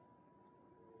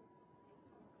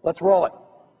 Let's roll it.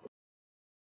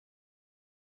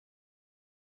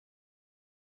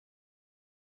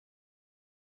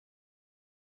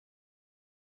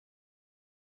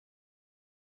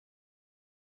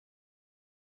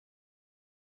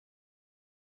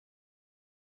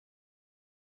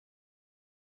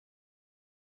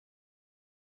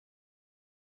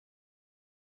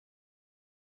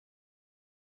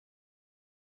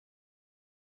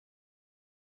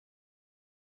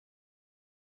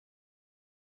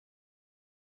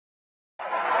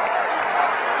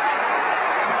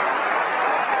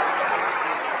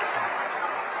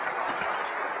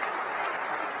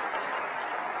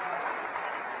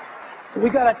 We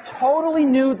got a totally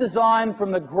new design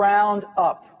from the ground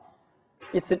up.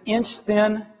 It's an inch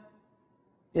thin.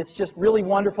 It's just really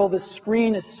wonderful. This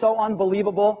screen is so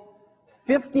unbelievable.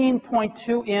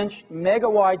 15.2-inch mega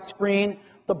wide screen.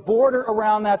 The border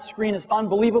around that screen is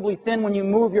unbelievably thin. When you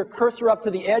move your cursor up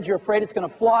to the edge, you're afraid it's going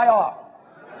to fly off.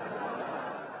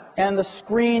 And the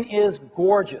screen is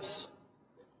gorgeous.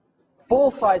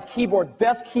 Full-size keyboard.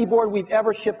 Best keyboard we've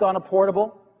ever shipped on a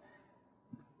portable.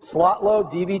 Slot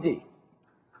load DVD.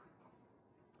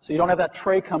 So you don't have that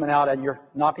tray coming out and you're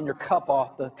knocking your cup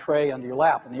off the tray under your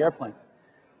lap in the airplane.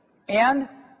 And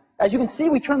as you can see,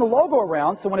 we turn the logo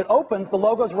around, so when it opens, the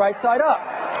logo's right side up.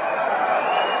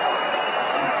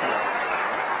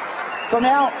 So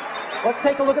now, let's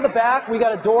take a look at the back. We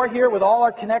got a door here with all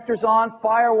our connectors on,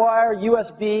 FireWire,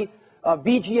 USB,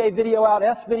 VGA video out,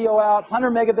 S video out, 100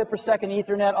 megabit per second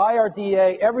Ethernet,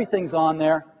 IRDA, everything's on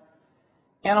there.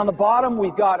 And on the bottom,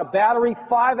 we've got a battery,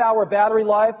 5-hour battery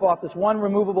life off this one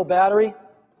removable battery.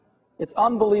 It's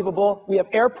unbelievable. We have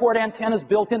airport antennas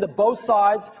built into both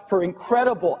sides for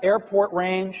incredible airport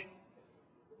range.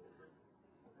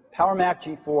 The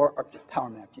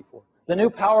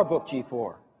new PowerBook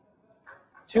G4.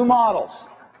 2 models.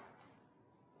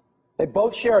 They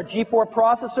both share a G4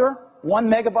 processor, 1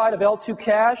 megabyte of L2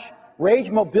 cache, Rage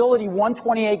Mobility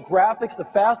 128 graphics, the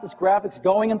fastest graphics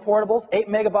going in portables, 8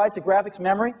 megabytes of graphics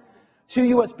memory,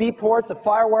 2 USB ports, a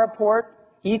FireWire port,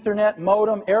 Ethernet,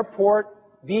 modem, airport,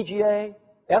 VGA,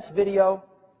 S-video,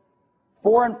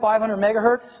 4 and 500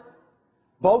 megahertz.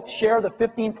 Both share the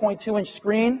 15.2-inch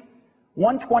screen,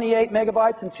 128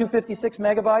 megabytes and 256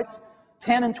 megabytes,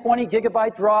 10 and 20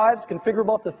 gigabyte drives,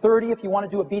 configurable up to 30 if you want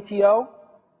to do a BTO.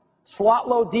 Slot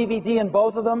load DVD in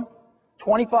both of them.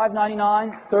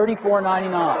 $25.99,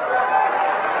 $34.99.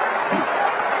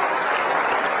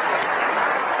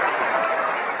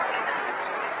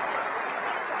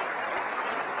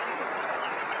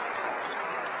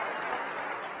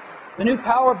 The new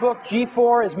PowerBook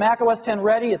G4 is macOS 10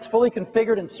 ready. It's fully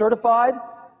configured and certified.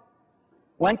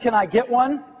 When can I get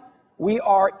one? We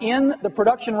are in the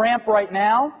production ramp right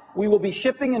now. We will be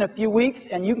shipping in a few weeks,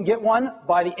 and you can get one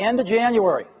by the end of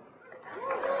January.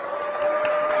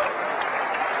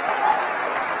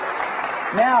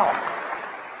 Now,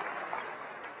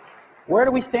 where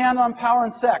do we stand on power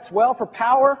and sex? Well, for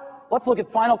power, let's look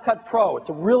at Final Cut Pro. It's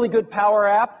a really good power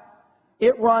app.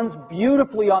 It runs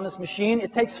beautifully on this machine.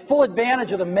 It takes full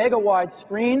advantage of the mega-wide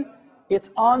screen. It's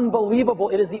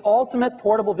unbelievable. It is the ultimate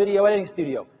portable video editing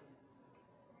studio.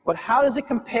 But how does it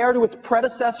compare to its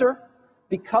predecessor?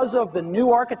 Because of the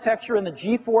new architecture and the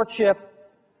G4 chip,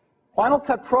 Final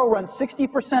Cut Pro runs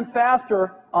 60%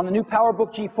 faster on the new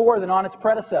PowerBook G4 than on its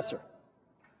predecessor.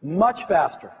 Much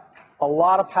faster. A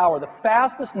lot of power. The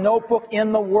fastest notebook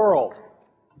in the world.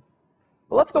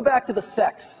 But let's go back to the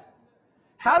sex.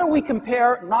 How do we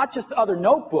compare not just to other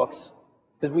notebooks,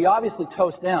 because we obviously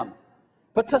toast them,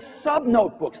 but to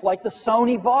sub-notebooks like the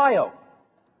Sony Vaio?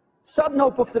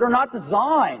 Sub-notebooks that are not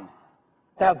designed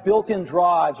to have built-in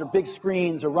drives or big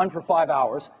screens or run for 5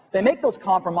 hours. They make those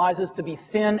compromises to be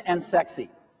thin and sexy.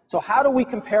 So how do we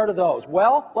compare to those?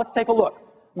 Well, let's take a look.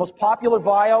 Most popular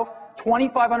Vaio,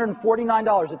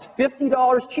 $2,549. It's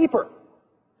 $50 cheaper.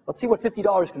 Let's see what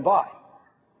 $50 can buy.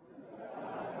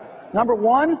 Number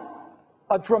one,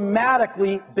 a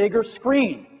dramatically bigger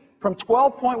screen. from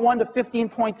 12.1 to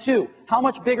 15.2. How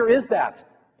much bigger is that?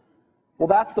 Well,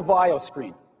 that's the VAIO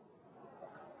screen,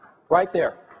 right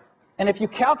there. And if you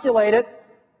calculate it,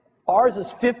 ours is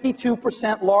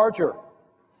 52% larger.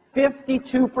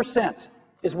 52%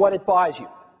 is what it buys you.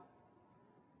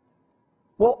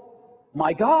 Well,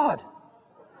 my God,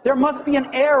 there must be an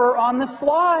error on this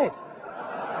slide.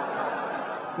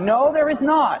 No, there is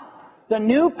not. The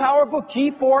new PowerBook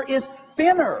G4 is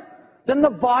thinner than the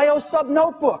VAIO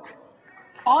subnotebook.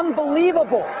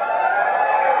 Unbelievable.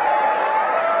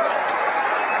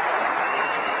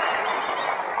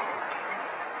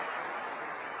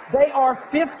 They are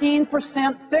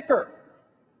 15% thicker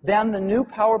than the new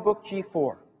PowerBook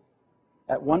G4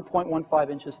 at 1.15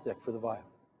 inches thick for the VAIO.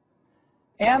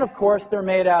 And of course, they're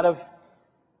made out of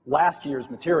last year's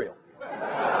material.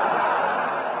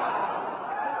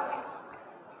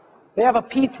 They have a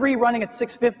P3 running at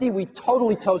 650. We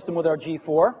totally toast them with our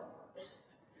G4.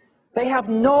 They have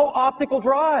no optical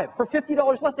drive. For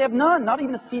 $50 less, they have none, not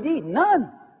even a CD,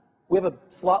 none. We have a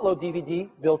slot-load DVD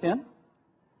built in.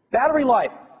 Battery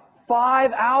life,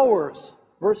 5 hours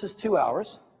versus 2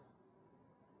 hours.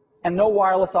 And no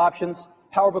wireless options.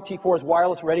 PowerBook G4 is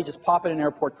wireless ready, just pop in an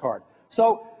airport card.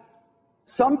 So,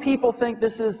 some people think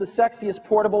this is the sexiest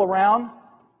portable around.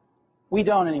 We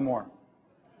don't anymore.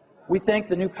 We think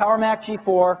the new PowerMac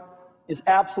G4 is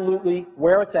absolutely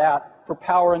where it's at for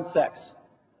power and sex.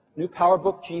 New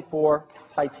PowerBook G4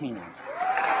 Titanium.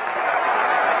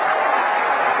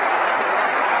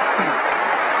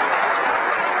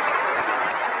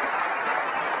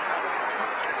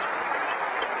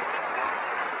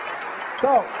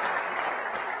 So,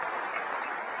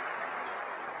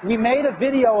 we made a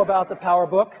video about the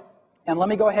PowerBook, and let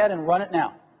me go ahead and run it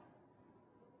now.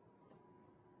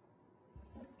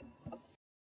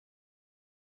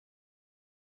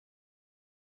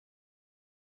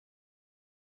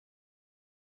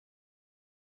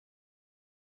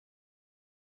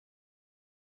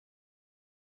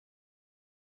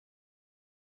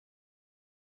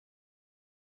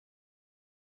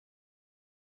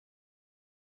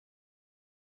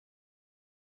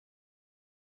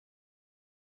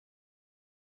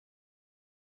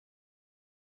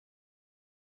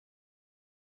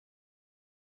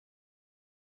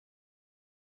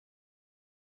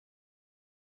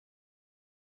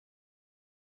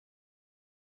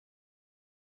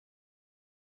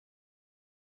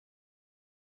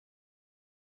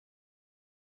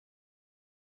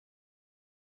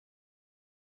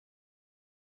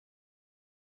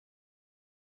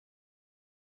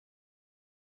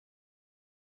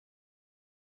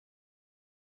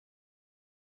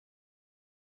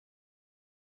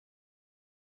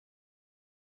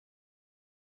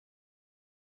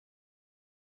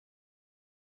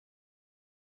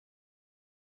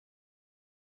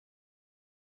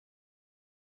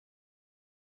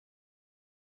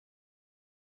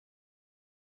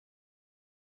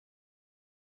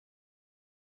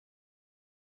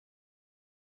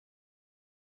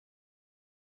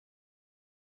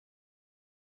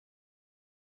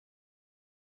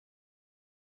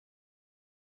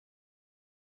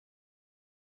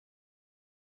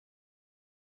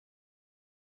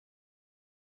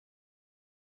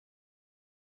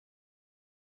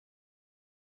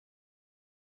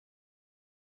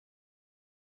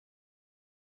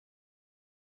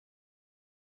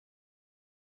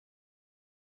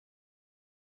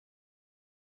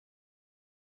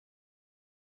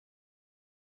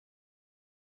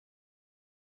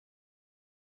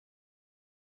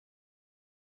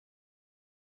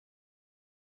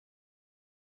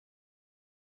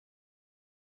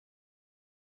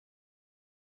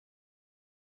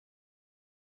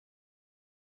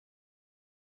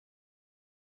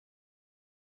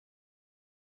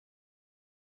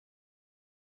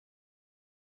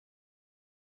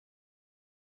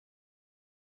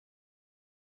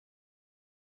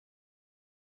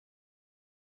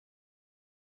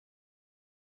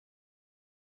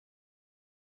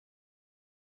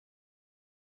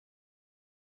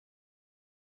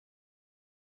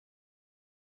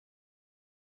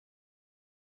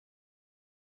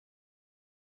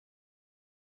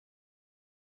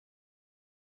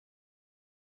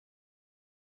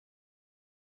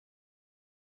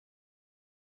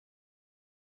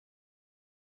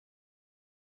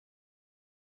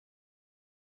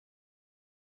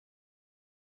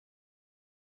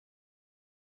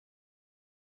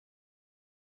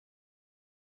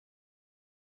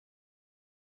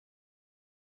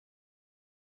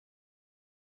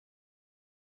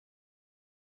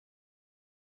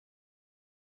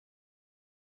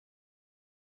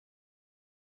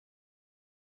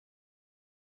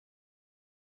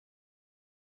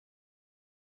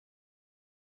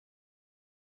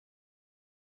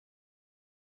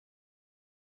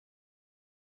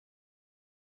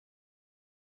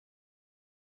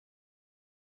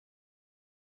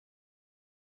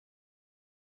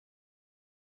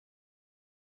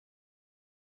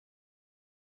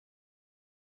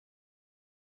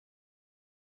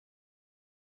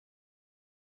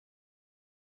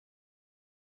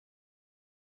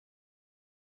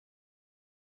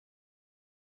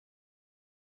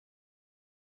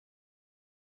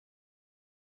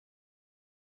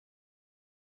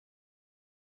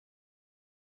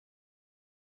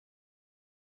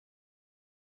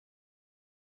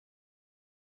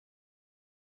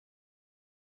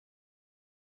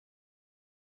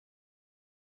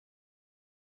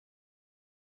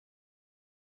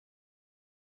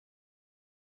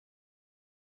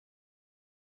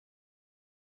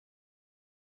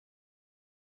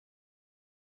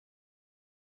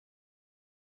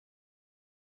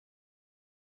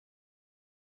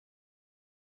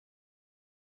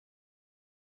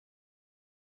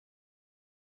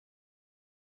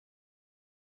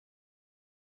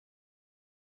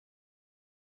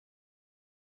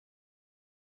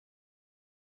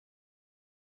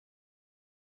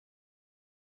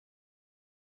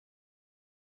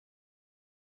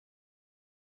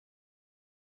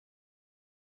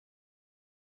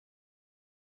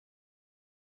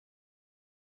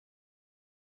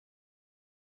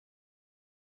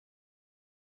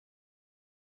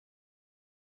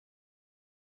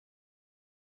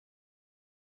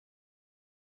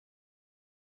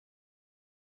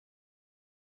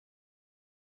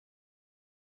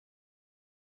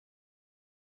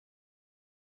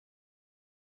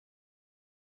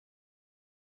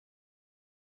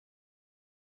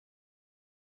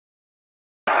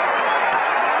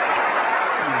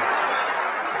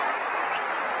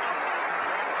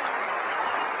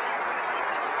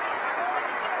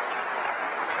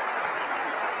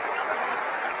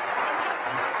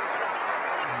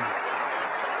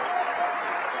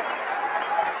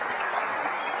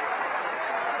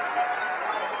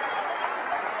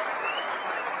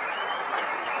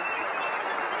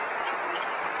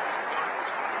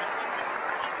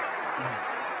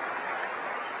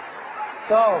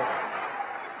 So,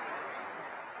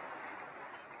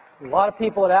 a lot of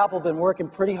people at Apple have been working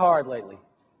pretty hard lately.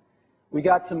 We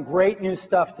got some great new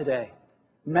stuff today.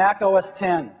 Mac OS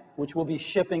X, which will be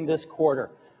shipping this quarter.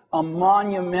 A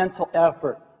monumental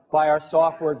effort by our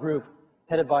software group,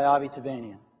 headed by Avi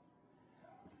Tevanian.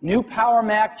 New Power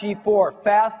Mac G4,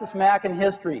 fastest Mac in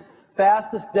history,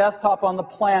 fastest desktop on the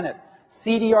planet,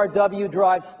 CDRW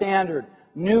drive standard,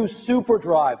 new super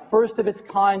drive, first of its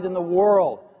kind in the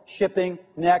world, shipping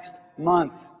next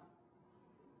month.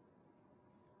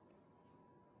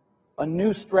 A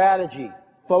new strategy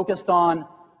focused on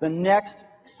the next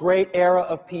great era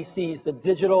of PCs, the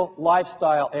digital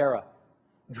lifestyle era,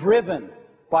 driven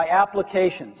by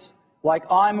applications like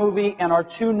iMovie and our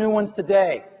two new ones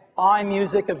today,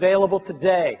 iMusic available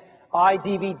today,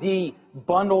 iDVD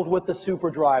bundled with the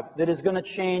SuperDrive, that is going to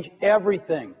change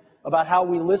everything about how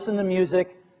we listen to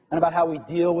music and about how we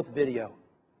deal with video.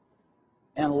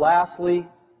 And lastly,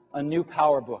 a new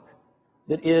PowerBook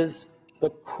that is the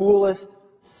coolest,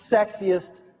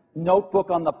 sexiest notebook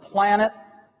on the planet,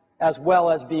 as well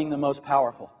as being the most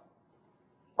powerful.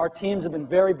 Our teams have been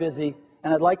very busy,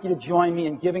 and I'd like you to join me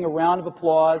in giving a round of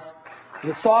applause to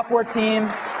the software team,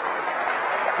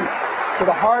 to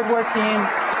the hardware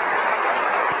team,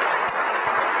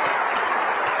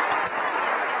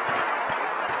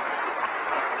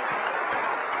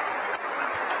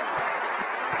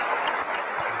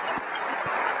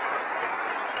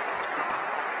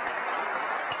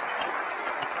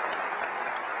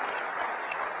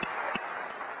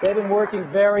 they've been working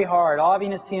very hard. Avi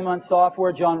and his team on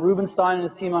software, John Rubenstein and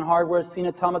his team on hardware,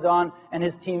 Sina Tamadan and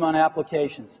his team on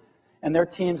applications. And their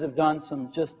teams have done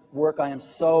some just work I am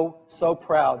so, so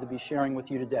proud to be sharing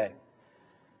with you today.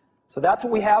 So that's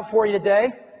what we have for you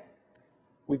today.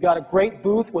 We've got a great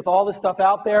booth with all this stuff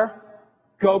out there.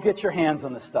 Go get your hands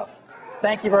on this stuff.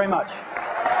 Thank you very much.